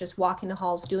exercise, whether it's just walking the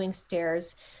halls, doing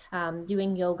stairs,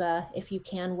 doing yoga, if you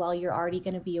can, while you're already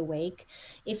going to be awake.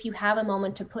 If you have a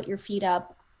moment to put your feet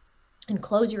up and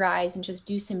close your eyes and just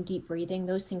do some deep breathing,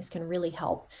 those things can really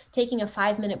help. Taking a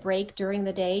 5-minute break during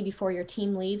the day before your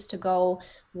team leaves to go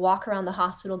walk around the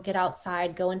hospital, get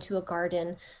outside, go into a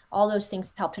garden, all those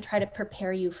things help to try to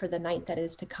prepare you for the night that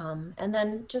is to come. And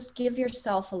then just give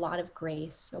yourself a lot of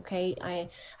grace, okay?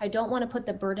 I don't want to put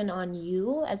the burden on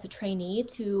you as a trainee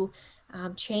to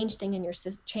change things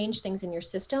in your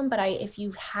system. But if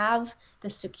you have the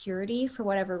security for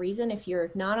whatever reason, if you're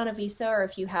not on a visa, or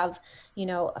if you have,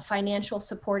 financial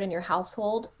support in your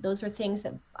household, those are things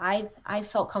that I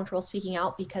felt comfortable speaking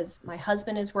out because my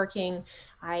husband is working.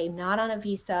 I'm not on a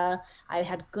visa. I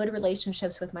had good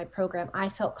relationships with my program. I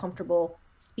felt comfortable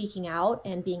speaking out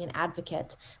and being an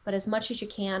advocate. But as much as you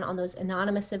can on those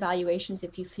anonymous evaluations,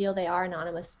 if you feel they are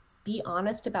anonymous, be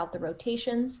honest about the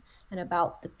rotations and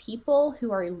about the people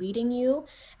who are leading you,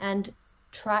 and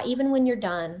try, even when you're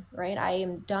done, right? I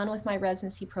am done with my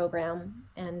residency program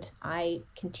and I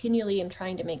continually am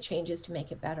trying to make changes to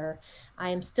make it better. I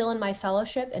am still in my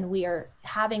fellowship and we are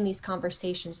having these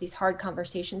conversations, these hard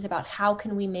conversations about how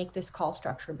can we make this call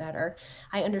structure better.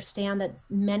 I understand that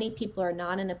many people are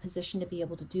not in a position to be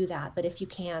able to do that, but if you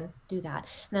can, do that.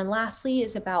 And then lastly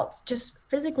is about just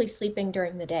physically sleeping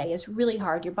during the day is really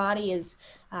hard. Your body is,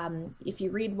 if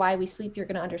you read Why We Sleep, you're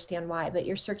going to understand why, but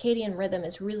your circadian rhythm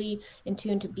is really in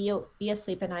tune to be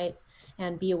asleep at night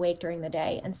and be awake during the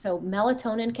day. And so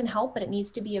melatonin can help, but it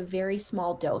needs to be a very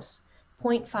small dose.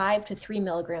 0.5 to 3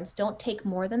 milligrams. Don't take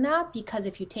more than that, because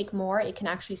if you take more, it can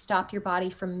actually stop your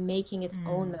body from making its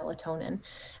own melatonin.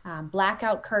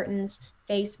 Blackout curtains,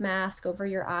 face mask over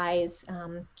your eyes,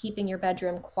 keeping your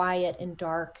bedroom quiet and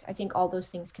dark. I think all those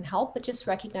things can help, but just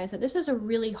recognize that this is a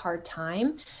really hard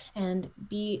time and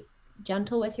be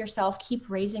gentle with yourself. Keep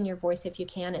raising your voice if you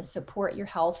can, and support your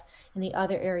health in the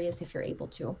other areas if you're able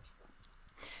to.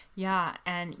 Yeah,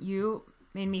 and you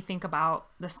made me think about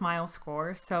the SMILE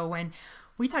score. So when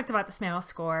we talked about the SMILE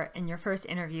score in your first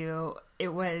interview, it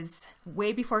was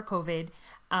way before COVID.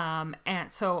 And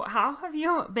so how have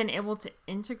you been able to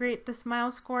integrate the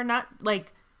SMILE score, not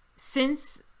like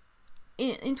since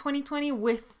in 2020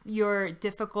 with your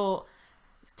difficult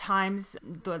times,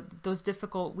 those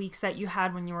difficult weeks that you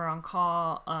had when you were on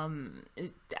call,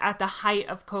 at the height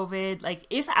of COVID, like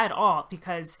if at all,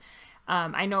 because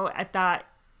I know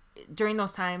during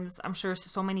those times, I'm sure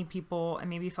so many people, and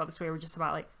maybe you felt this way, were just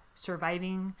about like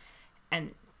surviving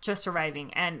and just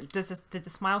arriving. And did the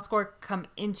Smile Score come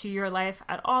into your life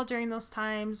at all during those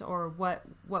times, or what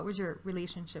was your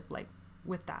relationship like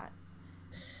with that?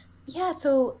 Yeah,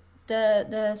 so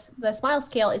the smile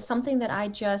scale is something that I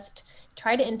just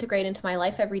try to integrate into my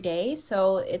life every day.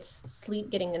 So it's sleep,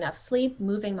 getting enough sleep,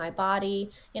 moving my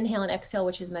body, inhale and exhale,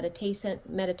 which is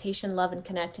meditation, love and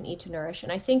connect, and eat to nourish.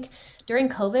 And I think during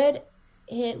COVID,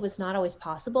 it was not always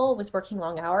possible. Was working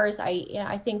long hours.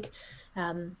 I think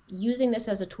using this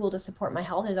as a tool to support my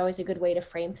health is always a good way to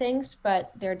frame things.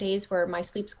 But there are days where my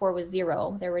sleep score was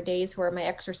 0. There were days where my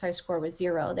exercise score was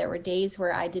 0. There were days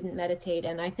where I didn't meditate.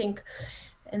 And I think,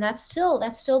 and that's still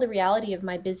the reality of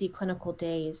my busy clinical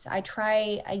days. I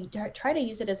try to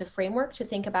use it as a framework to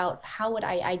think about how would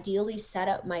I ideally set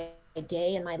up my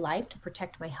day and my life to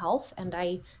protect my health, and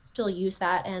I still use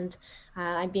that. And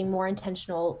I'm being more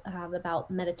intentional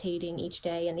about meditating each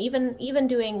day, and even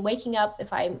doing waking up.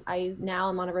 If I now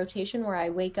am on a rotation where I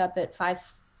wake up at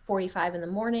 5:45 in the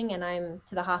morning and I'm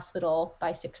to the hospital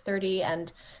by 6:30,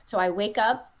 and so I wake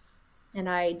up and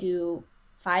I do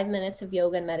 5 minutes of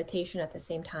yoga and meditation at the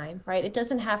same time, right? It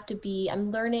doesn't have to be, I'm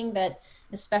learning that,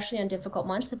 especially on difficult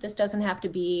months, that this doesn't have to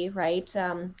be, right,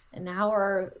 an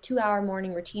hour, 2-hour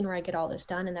morning routine where I get all this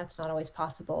done, and that's not always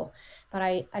possible. But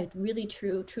I really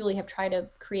truly have tried to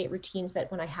create routines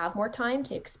that when I have more time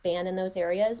to expand in those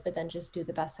areas, but then just do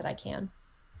the best that I can.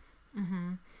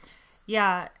 Mm-hmm.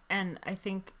 Yeah, and I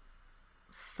think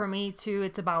for me too,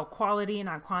 it's about quality,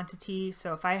 not quantity.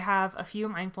 So if I have a few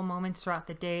mindful moments throughout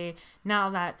the day, now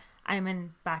that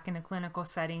I'm back in a clinical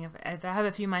setting, if I have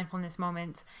a few mindfulness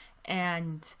moments,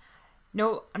 and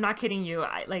no, I'm not kidding you.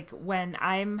 When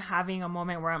I'm having a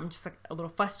moment where I'm just like a little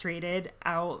frustrated,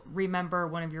 I'll remember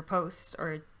one of your posts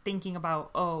or thinking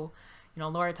about,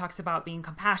 Laura talks about being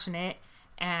compassionate,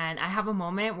 and I have a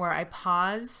moment where I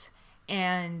pause,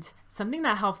 and something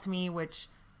that helped me, which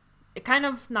it kind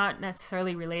of not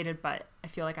necessarily related, but I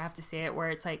feel like I have to say it, where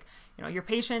it's like, your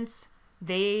patients,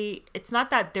 it's not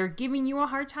that they're giving you a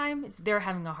hard time, it's they're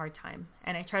having a hard time.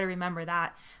 And I try to remember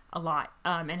that a lot.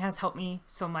 And has helped me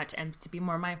so much, and to be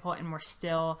more mindful and more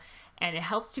still. And it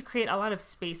helps to create a lot of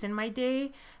space in my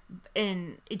day.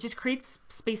 And it just creates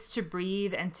space to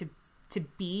breathe and to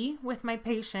be with my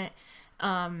patient.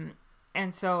 And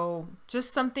so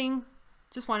just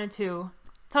wanted to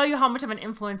tell you how much of an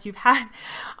influence you've had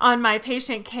on my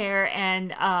patient care.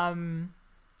 And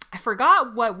I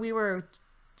forgot what we were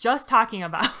just talking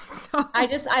about. So.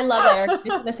 I love that, Eric. I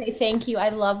just want to say thank you. I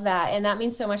love that. And that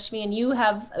means so much to me.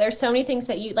 And there's so many things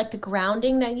that you, like the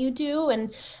grounding that you do,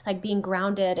 and like being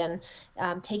grounded and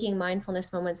taking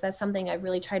mindfulness moments. That's something I've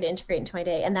really tried to integrate into my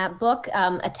day. And that book,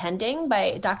 Attending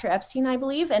by Dr. Epstein, I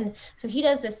believe. And so he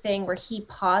does this thing where he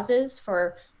pauses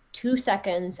for 2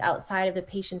 seconds outside of the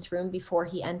patient's room before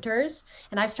he enters.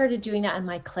 And I've started doing that in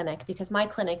my clinic, because my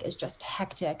clinic is just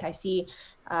hectic. I see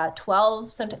 10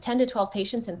 to 12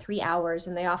 patients in 3 hours,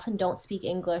 and they often don't speak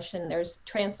English. And there's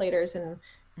translators and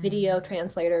video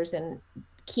translators and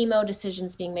chemo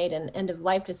decisions being made and end of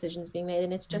life decisions being made.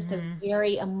 And it's just a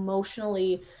very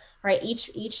emotionally, right,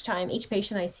 each time, each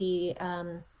patient I see,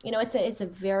 it's a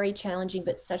very challenging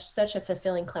but such a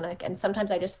fulfilling clinic. And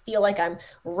sometimes I just feel like I'm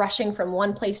rushing from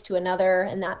one place to another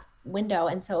in that window.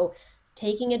 And so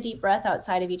taking a deep breath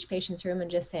outside of each patient's room and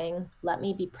just saying, let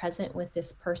me be present with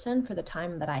this person for the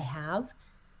time that I have,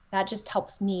 that just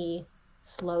helps me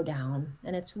slow down.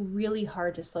 And it's really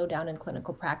hard to slow down in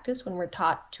clinical practice when we're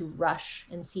taught to rush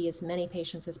and see as many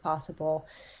patients as possible.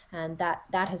 And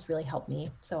that has really helped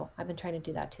me. So I've been trying to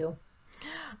do that too.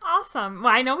 Awesome.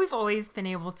 Well, I know we've always been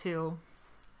able to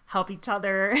help each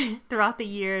other throughout the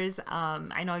years.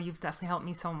 I know you've definitely helped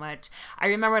me so much. I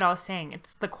remember what I was saying.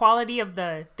 It's the quality of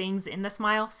the things in the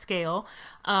Smile scale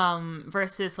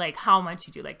versus like how much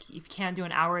you do. Like if you can't do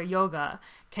an hour of yoga,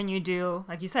 can you do,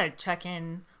 like you said, check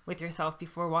in with yourself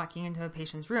before walking into a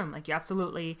patient's room? Like you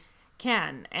absolutely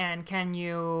can. And can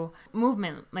you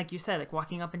movement, like you said, like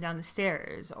walking up and down the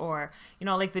stairs, or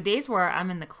like the days where I'm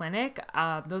in the clinic,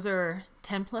 those are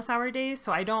 10+ hour days,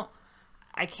 so I don't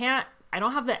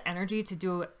have the energy to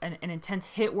do an intense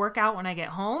HIIT workout when I get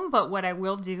home. But what I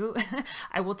will do,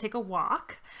 I will take a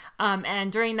walk,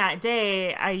 and during that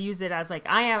day I use it as like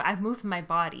I've moved my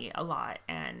body a lot,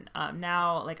 and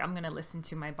now like I'm gonna listen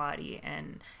to my body,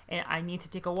 and I need to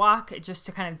take a walk just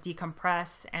to kind of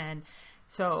decompress. And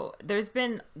so there's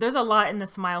a lot in the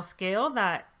Smile scale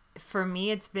that for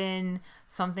me, it's been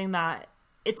something that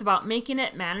it's about making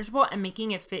it manageable and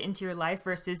making it fit into your life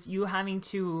versus you having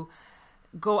to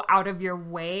go out of your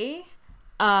way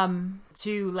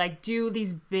to like do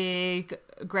these big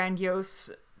grandiose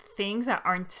things that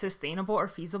aren't sustainable or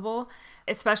feasible,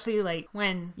 especially like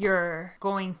when you're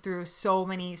going through so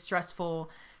many stressful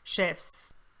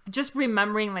shifts. Just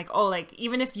remembering like, oh, like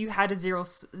even if you had a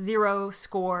zero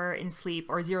score in sleep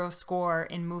or 0 score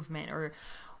in movement or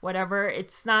whatever,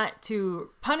 it's not to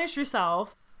punish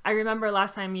yourself. I remember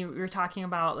last time you were talking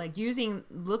about like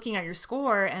looking at your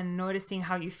score and noticing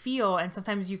how you feel. And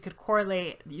sometimes you could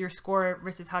correlate your score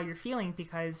versus how you're feeling,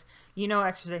 because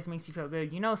exercise makes you feel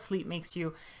good. Sleep makes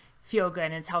you feel good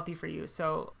and it's healthy for you.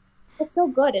 So it's so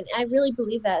good. And I really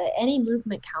believe that any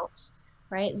movement counts,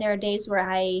 right? There are days where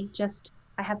I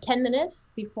have 10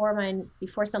 minutes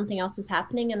before something else is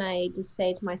happening. And I just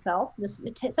say to myself,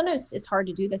 sometimes it's hard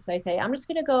to do this. So I say, I'm just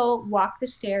going to go walk the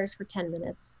stairs for 10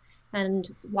 minutes.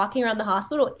 And walking around the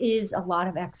hospital is a lot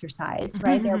of exercise,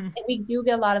 right? We do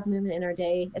get a lot of movement in our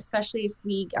day, especially if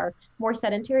we are more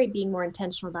sedentary. Being more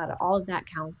intentional about it, all of that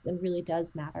counts and really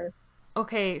does matter.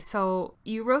 Okay, so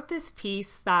you wrote this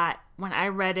piece that when I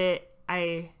read it,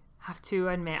 I have to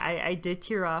admit, I did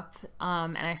tear up,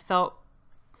 and I felt,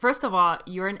 first of all,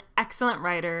 you're an excellent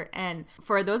writer. And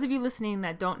for those of you listening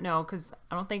that don't know, because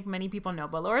I don't think many people know,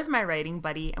 but Laura's my writing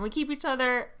buddy, and we keep each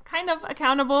other kind of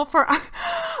accountable for,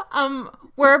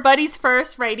 we're buddies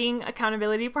first, writing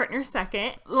accountability partners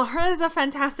second. Laura is a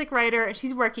fantastic writer, and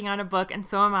she's working on a book, and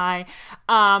so am I.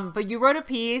 But you wrote a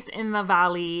piece in The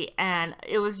Valley, and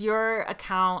it was your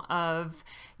account of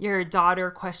your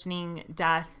daughter questioning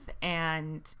death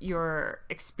and your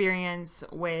experience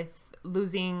with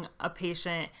losing a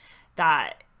patient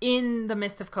that in the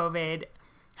midst of COVID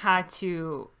had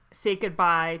to say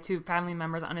goodbye to family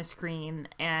members on a screen,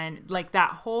 and like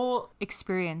that whole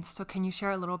experience. So can you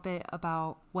share a little bit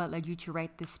about what led you to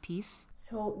write this piece?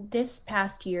 So this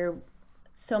past year,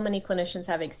 so many clinicians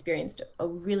have experienced a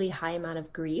really high amount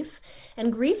of grief.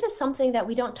 And grief is something that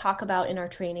we don't talk about in our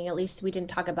training. At least we didn't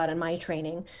talk about in my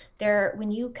training.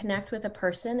 When you connect with a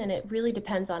person, and it really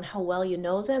depends on how well you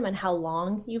know them and how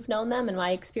long you've known them, in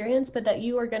my experience, but that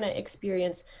you are going to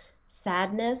experience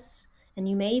sadness, and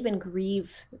you may even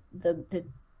grieve the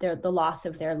loss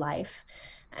of their life.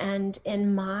 And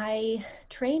in my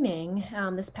training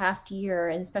this past year,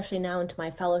 and especially now into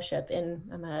my fellowship,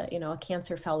 I'm a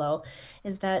cancer fellow,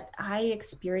 is that I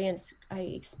experience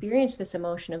this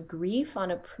emotion of grief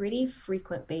on a pretty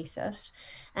frequent basis.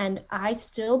 And I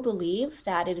still believe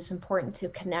that it is important to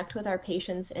connect with our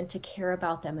patients and to care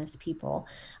about them as people.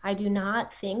 I do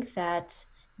not think that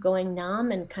going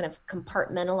numb and kind of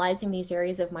compartmentalizing these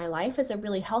areas of my life is a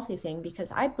really healthy thing,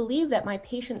 because I believe that my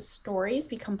patients' stories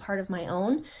become part of my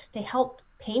own. They help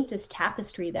paint this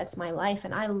tapestry that's my life,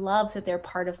 and I love that they're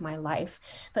part of my life.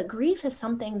 But grief is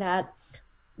something that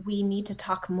we need to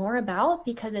talk more about,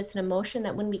 because it's an emotion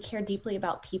that when we care deeply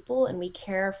about people and we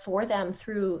care for them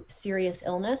through serious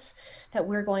illness, that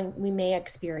we may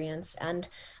experience. And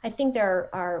I think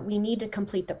we need to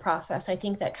complete the process. I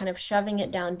think that kind of shoving it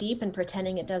down deep and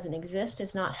pretending it doesn't exist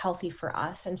is not healthy for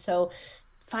us. And so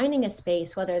finding a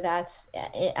space, whether that's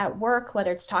at work,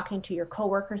 whether it's talking to your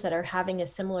coworkers that are having a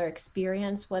similar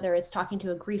experience, whether it's talking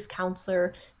to a grief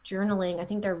counselor, journaling, I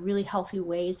think they're really healthy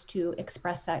ways to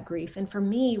express that grief. And for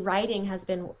me, writing has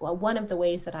been one of the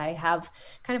ways that I have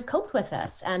kind of coped with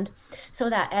this. And so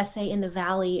that essay in The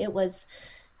Valley, it was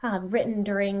written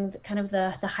during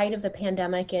the height of the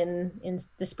pandemic in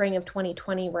the spring of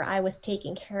 2020, where I was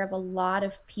taking care of a lot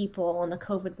of people on the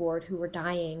COVID ward who were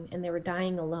dying, and they were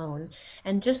dying alone.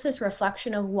 And just this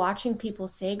reflection of watching people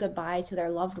say goodbye to their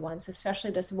loved ones,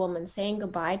 especially this woman saying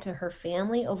goodbye to her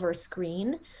family over a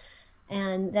screen,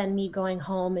 and then me going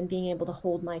home and being able to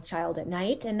hold my child at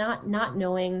night and not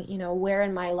knowing, where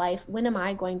in my life, when am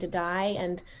I going to die,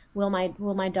 and will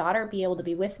my daughter be able to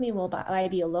be with me? Will I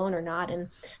be alone or not? And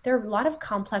there are a lot of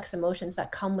complex emotions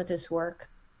that come with this work,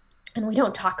 and we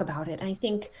don't talk about it. And I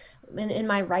think in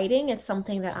my writing, it's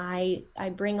something that I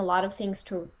bring a lot of things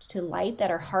to light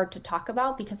that are hard to talk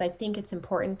about, because I think it's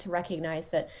important to recognize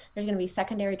that there's going to be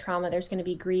secondary trauma, there's going to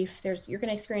be grief, you're going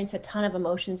to experience a ton of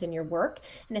emotions in your work,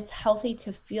 and it's healthy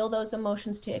to feel those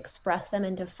emotions, to express them,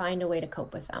 and to find a way to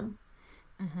cope with them.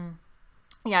 Mm-hmm.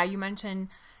 Yeah, you mentioned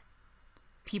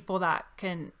people that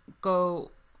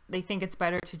they think it's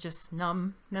better to just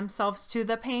numb themselves to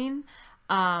the pain,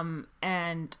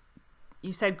 and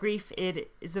you said grief,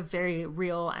 it is a very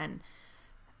real and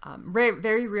very,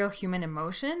 very real human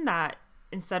emotion that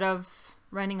instead of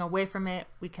running away from it,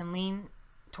 we can lean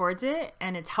towards it,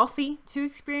 and it's healthy to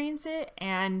experience it.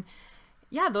 And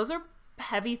yeah, those are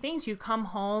heavy things. You come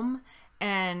home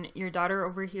and your daughter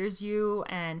overhears you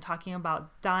and talking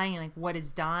about dying, like what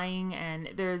is dying, and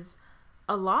there's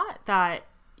a lot that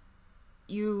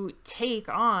you take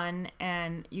on,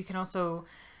 and you can also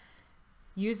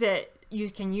use it. You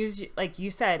can use, like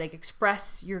you said, like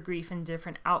express your grief in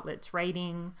different outlets,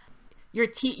 writing. You're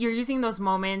using those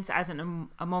moments as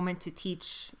a moment to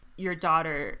teach your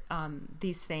daughter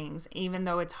these things, even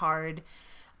though it's hard.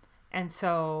 And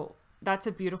so that's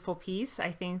a beautiful piece.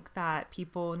 I think that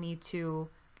people need to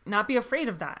not be afraid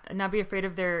of that, and not be afraid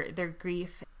of their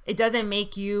grief. It doesn't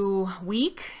make you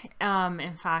weak.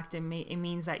 In fact, it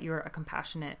means that you're a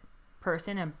compassionate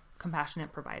person, a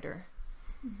compassionate provider.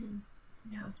 Mm-hmm.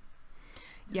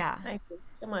 Yeah. I agree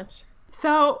so much.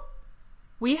 So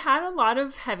we had a lot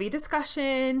of heavy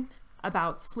discussion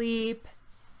about sleep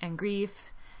and grief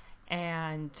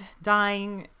and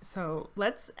dying. So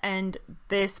let's end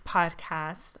this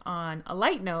podcast on a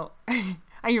light note.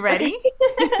 Are you ready?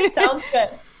 Sounds good.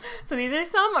 So these are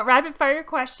some rapid fire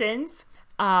questions.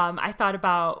 I thought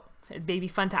about, it'd be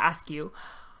fun to ask you.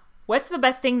 What's the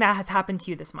best thing that has happened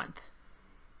to you this month?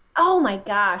 Oh my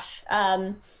gosh.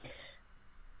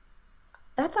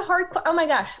 That's a hard, oh my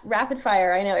gosh, rapid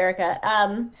fire. I know, Erica.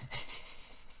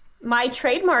 My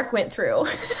trademark went through.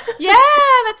 Yeah,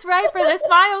 that's right, for the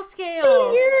Smile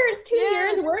Scale. 2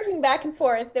 years working back and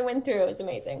forth. It went through. It was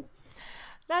amazing.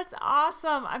 That's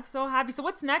awesome. I'm so happy. So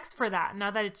what's next for that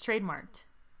now that it's trademarked?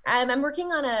 I'm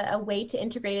working on a way to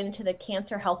integrate it into the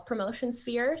cancer health promotion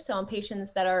sphere. So on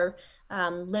patients that are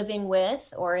living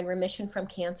with or in remission from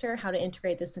cancer, how to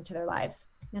integrate this into their lives,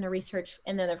 and a research.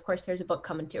 And then of course there's a book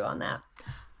coming too on that.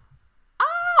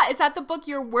 Is that the book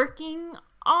you're working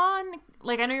on?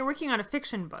 Like, I know you're working on a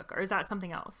fiction book, or is that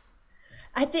something else?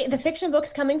 I think the fiction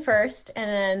book's coming first, and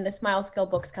then the Smile Skill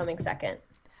book's coming second.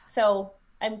 So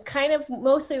I'm kind of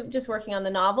mostly just working on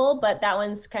the novel, but that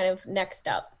one's kind of next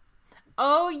up.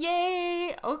 Oh,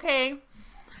 yay. Okay.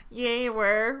 Yay.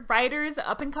 We're writers,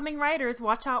 up and coming writers.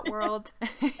 Watch out, world.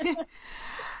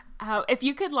 If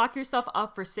you could lock yourself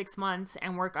up for 6 months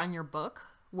and work on your book,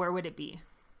 where would it be?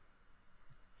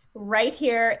 Right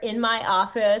here in my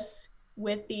office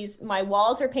with my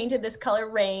walls are painted this color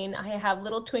rain. I have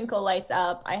little twinkle lights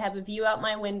up. I have a view out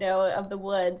my window of the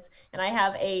woods, and I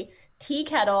have a tea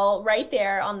kettle right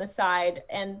there on the side.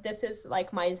 And this is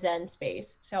like my Zen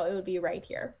space. So it would be right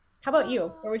here. How about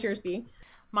you? Where would yours be?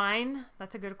 Mine,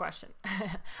 that's a good question.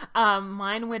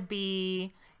 Mine would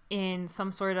be in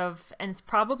some sort of, and it's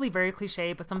probably very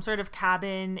cliche, but some sort of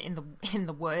cabin in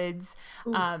the woods,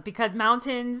 because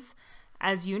mountains,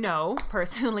 as you know,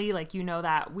 personally, like, you know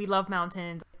that we love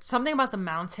mountains. Something about the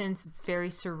mountains, it's very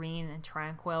serene and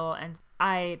tranquil, and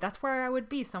that's where I would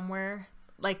be, somewhere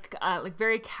like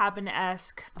very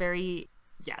cabin-esque, very,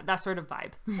 that sort of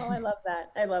vibe. Oh, I love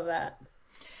that. I love that.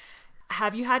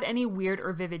 Have you had any weird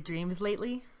or vivid dreams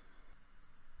lately?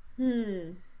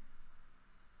 I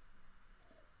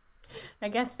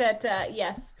guess that,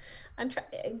 yes.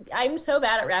 I'm so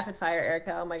bad at rapid fire,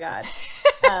 Erica. Oh my God.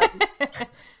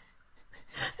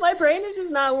 My brain is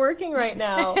just not working right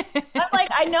now. I'm like,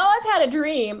 I know I've had a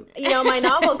dream. My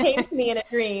novel came to me in a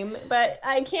dream, but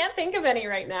I can't think of any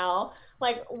right now.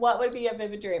 Like, what would be a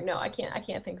vivid dream? No, I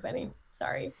can't think of any.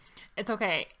 Sorry. It's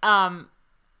okay. I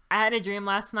had a dream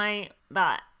last night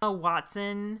that Emma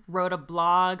Watson wrote a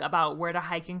blog about where to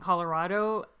hike in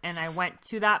Colorado, and I went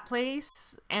to that place,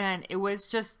 and it was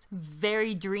just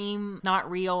very dream, not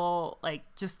real, like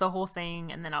just the whole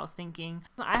thing. And then I was thinking,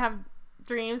 I have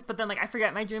dreams, but then like I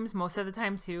forget my dreams most of the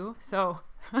time too. So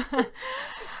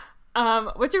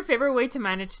what's your favorite way to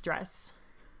manage stress?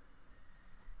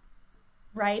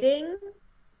 Writing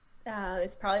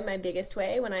is probably my biggest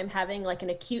way when I'm having like an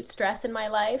acute stress in my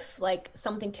life, like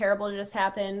something terrible just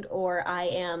happened, or I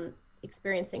am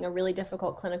experiencing a really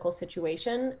difficult clinical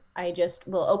situation. I just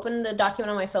will open the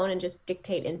document on my phone and just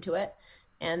dictate into it.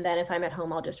 And then if I'm at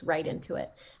home, I'll just write into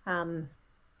it.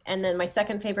 And then my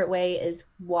second favorite way is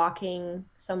walking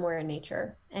somewhere in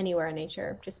nature, anywhere in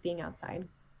nature, just being outside.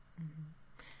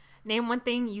 Mm-hmm. Name one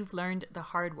thing you've learned the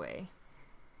hard way.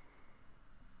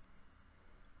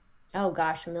 Oh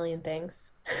gosh, a million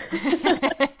things.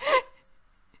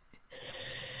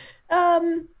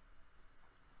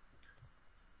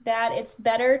 That it's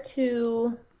better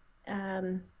to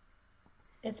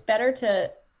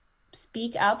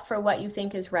speak up for what you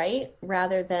think is right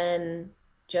rather than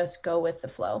just go with the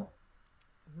flow.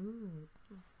 Ooh.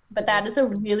 But that is a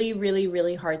really, really,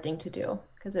 really hard thing to do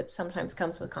because it sometimes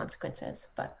comes with consequences.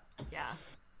 But yeah.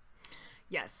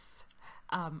 Yes.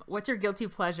 What's your guilty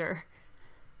pleasure?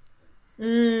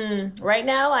 Right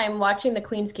now I'm watching The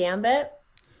Queen's Gambit.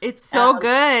 It's so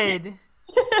good.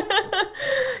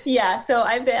 Yeah, so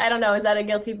I don't know, is that a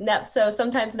guilty so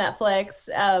sometimes Netflix,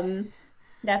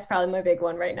 that's probably my big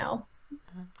one right now.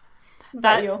 What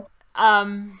about you?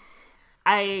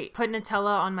 I put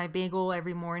Nutella on my bagel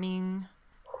every morning.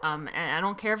 And I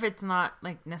don't care if it's not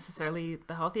like necessarily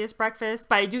the healthiest breakfast,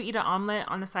 but I do eat an omelet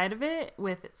on the side of it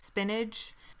with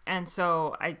spinach. And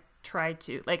so I try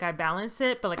to, like, I balance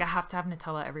it, but like I have to have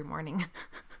Nutella every morning.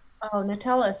 Oh,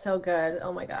 Nutella is so good.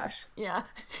 Oh my gosh. Yeah.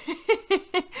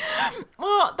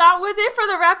 Well, that was it for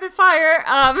the rapid fire.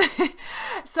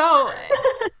 So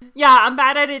yeah, I'm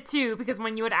bad at it too, because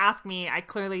when you would ask me, I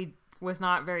clearly was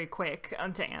not very quick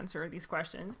to answer these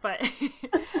questions. But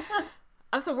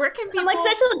so where can people?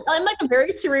 I'm like a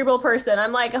very cerebral person.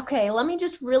 I'm like, okay, let me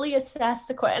just really assess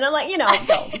the question. And I'm like, no,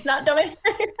 it's not done.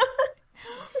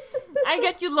 I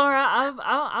get you, Laura.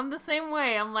 I'm the same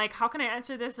way. I'm like, how can I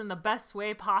answer this in the best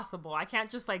way possible? I can't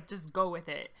just go with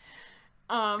it.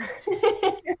 So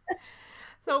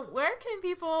where can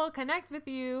people connect with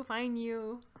you, find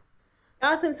you?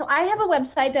 Awesome. So I have a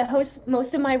website that hosts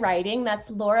most of my writing.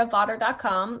 That's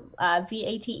lauravater.com.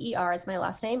 Vater is my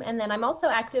last name. And then I'm also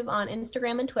active on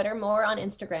Instagram and Twitter, more on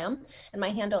Instagram. And my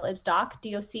handle is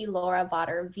DOC Laura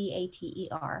Vater,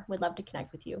 Vater. Would love to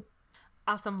connect with you.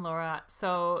 Awesome, Laura.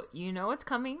 So you know what's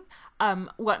coming.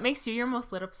 What makes you your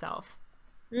most lit up self?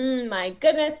 My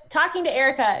goodness, talking to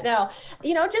Erica. No,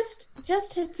 just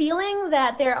feeling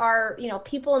that there are,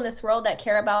 people in this world that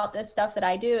care about this stuff that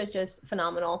I do is just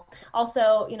phenomenal.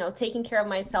 Also, taking care of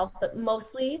myself, but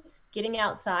mostly getting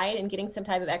outside and getting some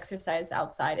type of exercise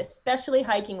outside, especially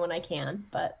hiking when I can,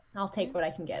 but I'll take what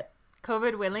I can get.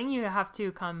 COVID willing, you have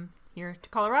to come here to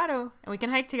Colorado and we can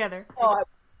hike together. Oh,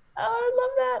 I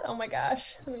love that. Oh my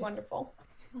gosh. That'd be wonderful.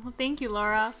 Well, thank you,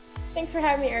 Laura. Thanks for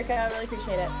having me, Erica. I really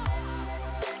appreciate it.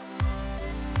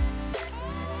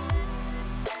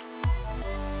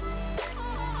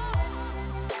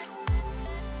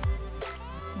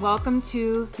 Welcome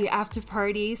to the after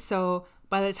party. So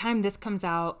by the time this comes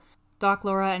out, Doc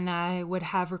Laura and I would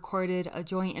have recorded a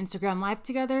joint Instagram live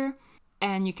together.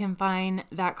 And you can find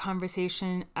that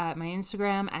conversation at my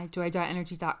Instagram at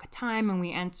joy.energy.time. And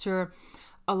we answer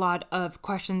a lot of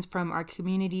questions from our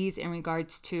communities in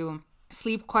regards to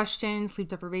sleep questions, sleep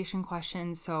deprivation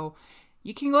questions. So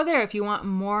you can go there if you want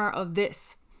more of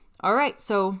this. All right,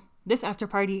 so this after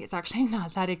party is actually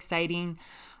not that exciting.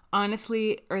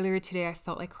 Honestly, earlier today I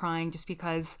felt like crying just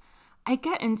because I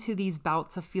get into these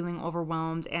bouts of feeling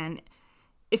overwhelmed. And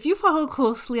if you follow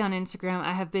closely on Instagram,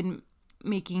 I have been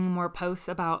making more posts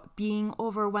about being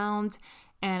overwhelmed.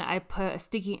 And I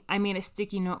made a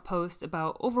sticky note post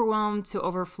about overwhelmed to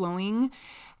overflowing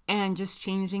and just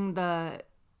changing the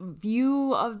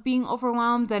view of being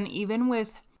overwhelmed. And even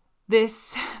with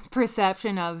this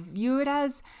perception of view it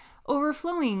as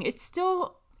overflowing, it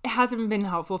hasn't been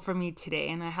helpful for me today.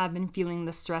 And I have been feeling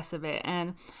the stress of it.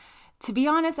 And to be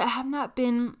honest, I have not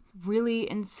been really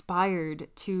inspired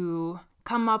to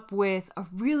come up with a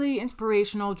really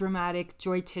inspirational, dramatic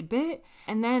joy tidbit.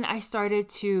 And then I started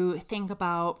to think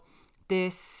about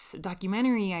this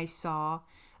documentary I saw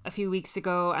a few weeks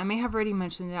ago. I may have already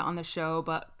mentioned it on the show,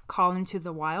 but Into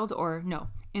the Wild.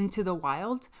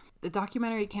 The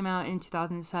documentary came out in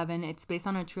 2007. It's based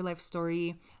on a true life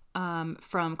story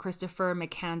from Christopher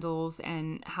McCandless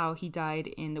and how he died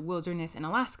in the wilderness in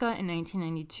Alaska in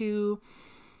 1992.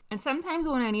 And sometimes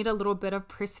when I need a little bit of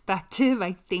perspective,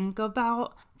 I think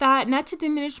about that, not to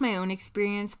diminish my own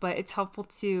experience, but it's helpful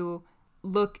to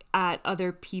look at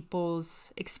other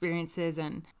people's experiences.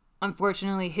 And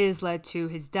unfortunately, his led to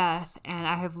his death. And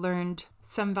I have learned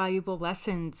some valuable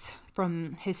lessons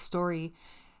from his story.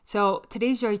 So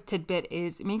today's joy tidbit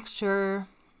is make sure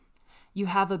you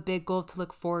have a big goal to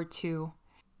look forward to.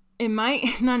 It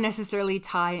might not necessarily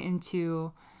tie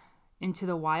into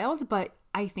the wild, but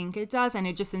I think it does, and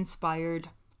it just inspired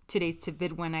today's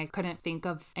tidbit when I couldn't think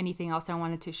of anything else I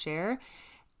wanted to share,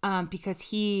 because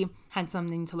he had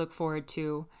something to look forward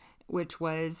to, which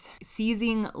was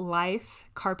seizing life,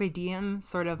 carpe diem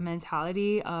sort of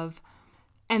mentality of,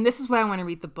 and this is why I want to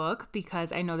read the book,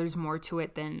 because I know there's more to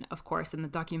it than, of course, in the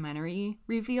documentary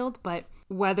revealed, but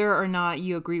whether or not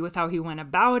you agree with how he went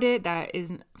about it, that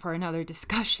is for another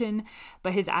discussion,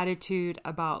 but his attitude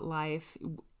about life,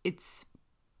 it's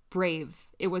brave.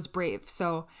 It was brave.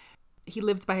 So he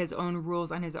lived by his own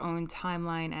rules on his own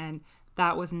timeline, and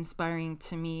that was inspiring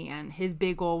to me. And his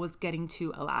big goal was getting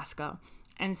to Alaska.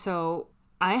 And so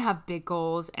I have big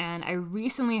goals, and I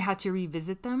recently had to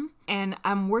revisit them. And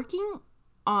I'm working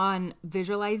on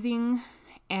visualizing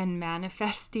and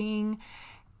manifesting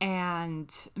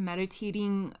and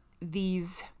meditating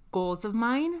these goals of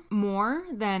mine more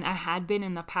than I had been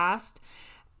in the past.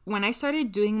 When I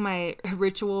started doing my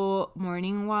ritual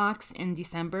morning walks in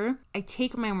December, I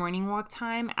take my morning walk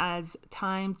time as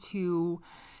time to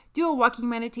do a walking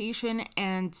meditation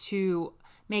and to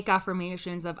make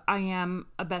affirmations of I am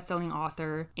a best-selling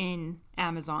author in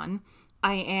Amazon.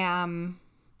 I am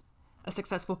a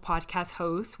successful podcast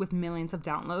host with millions of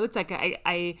downloads. Like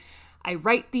I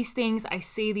write these things, I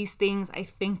say these things, I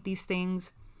think these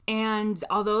things. And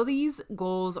although these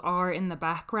goals are in the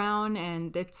background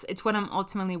and it's what I'm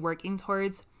ultimately working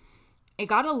towards, it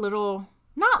got a little,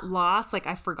 not lost, like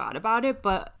I forgot about it,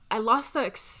 but I lost the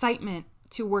excitement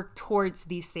to work towards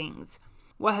these things.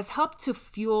 What has helped to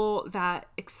fuel that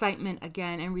excitement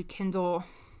again and rekindle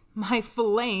my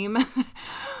flame,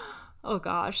 oh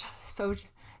gosh, so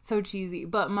cheesy,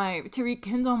 but to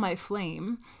rekindle my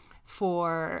flame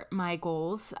for my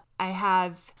goals, I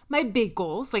have my big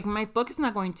goals. Like my book is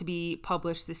not going to be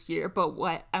published this year, but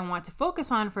what I want to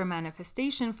focus on for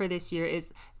manifestation for this year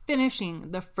is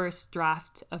finishing the first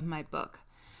draft of my book,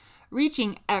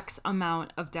 reaching X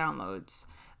amount of downloads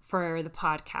for the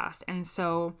podcast. And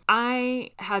so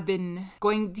I have been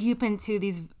going deep into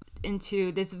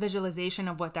this visualization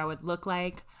of what that would look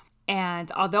like. And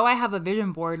although I have a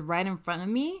vision board right in front of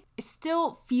me, it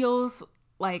still feels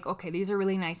like, okay, these are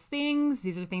really nice things.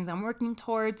 These are things I'm working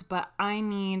towards, but I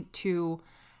need to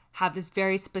have this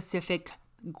very specific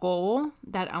goal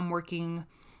that I'm working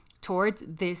towards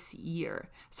this year.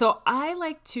 So I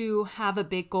like to have a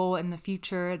big goal in the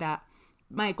future that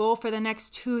my goal for the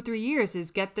next 2-3 years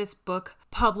is get this book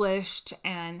published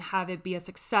and have it be a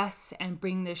success and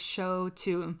bring this show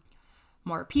to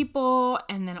more people,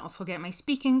 and then also get my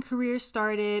speaking career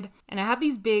started. And I have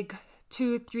these big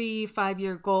 2, 3,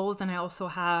 5-year goals, and I also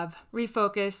have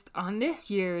refocused on this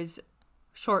year's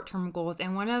short-term goals.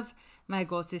 And one of my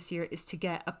goals this year is to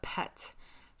get a pet.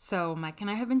 So Mike and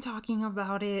I have been talking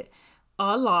about it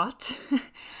a lot,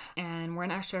 and we're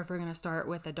not sure if we're going to start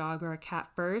with a dog or a cat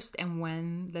first and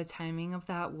when the timing of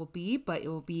that will be, but it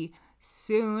will be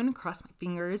soon, cross my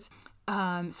fingers.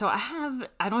 So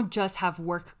I don't just have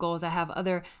work goals, I have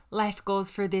other life goals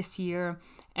for this year.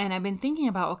 And I've been thinking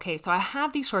about, okay, so I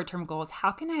have these short-term goals.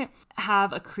 How can I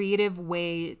have a creative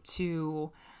way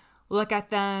to look at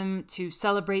them, to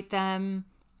celebrate them?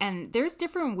 And there's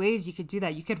different ways you could do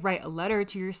that. You could write a letter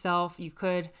to yourself. You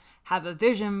could have a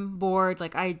vision board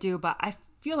like I do, but I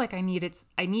feel like I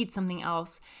need something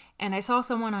else. And I saw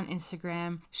someone on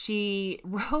Instagram, she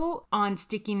wrote on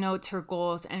sticky notes her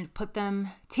goals and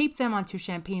taped them onto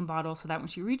champagne bottles so that when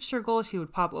she reached her goal, she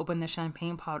would pop open the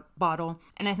champagne bottle.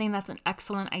 And I think that's an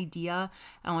excellent idea.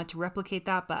 I want to replicate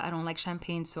that, but I don't like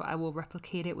champagne, so I will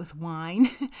replicate it with wine.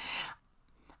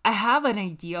 I have an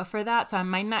idea for that, so I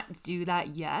might not do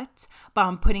that yet, but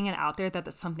I'm putting it out there that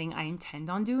that's something I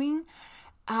intend on doing.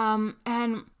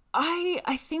 And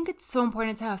I think it's so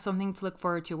important to have something to look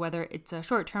forward to, whether it's a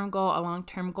short-term goal, a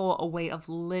long-term goal, a way of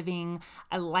living,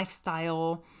 a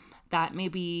lifestyle that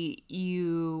maybe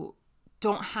you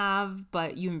don't have,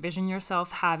 but you envision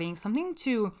yourself having, something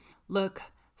to look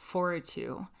forward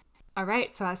to. All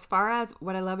right, so as far as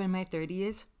what I love in my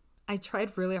 30s, I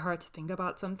tried really hard to think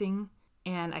about something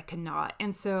and I could not.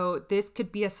 And so this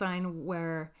could be a sign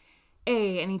where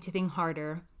A, I need to think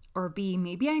harder, or B,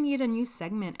 maybe I need a new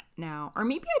segment now. Or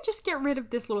maybe I just get rid of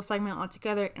this little segment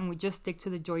altogether and we just stick to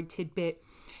the Joy Tidbit.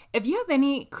 If you have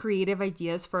any creative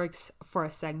ideas for a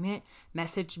segment,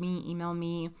 message me, email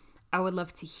me. I would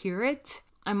love to hear it.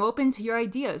 I'm open to your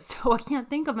ideas. So I can't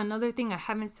think of another thing I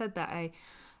haven't said that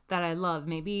I love.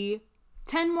 Maybe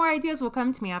 10 more ideas will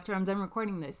come to me after I'm done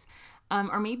recording this.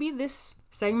 Or maybe this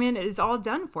segment is all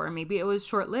done for. Maybe it was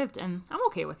short-lived and I'm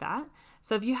okay with that.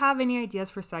 So if you have any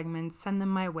ideas for segments, send them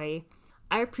my way.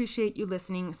 I appreciate you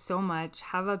listening so much.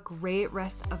 Have a great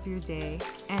rest of your day,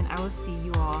 and I will see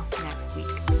you all next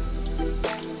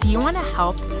week. Do you want to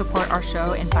help support our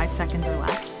show in 5 seconds or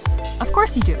less? Of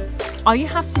course you do. All you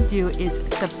have to do is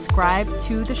subscribe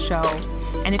to the show,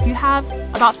 and if you have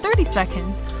about 30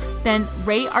 seconds, then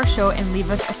rate our show and leave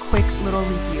us a quick little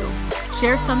review.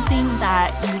 Share something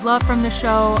that you love from the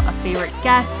show, a favorite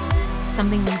guest,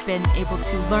 something you've been able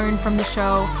to learn from the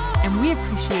show, and we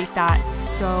appreciate that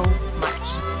so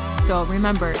much. So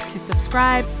remember to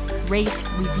subscribe, rate,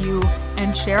 review,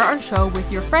 and share our show with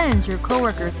your friends, your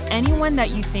coworkers, anyone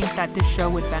that you think that this show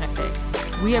would benefit.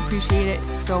 We appreciate it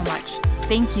so much.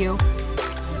 Thank you.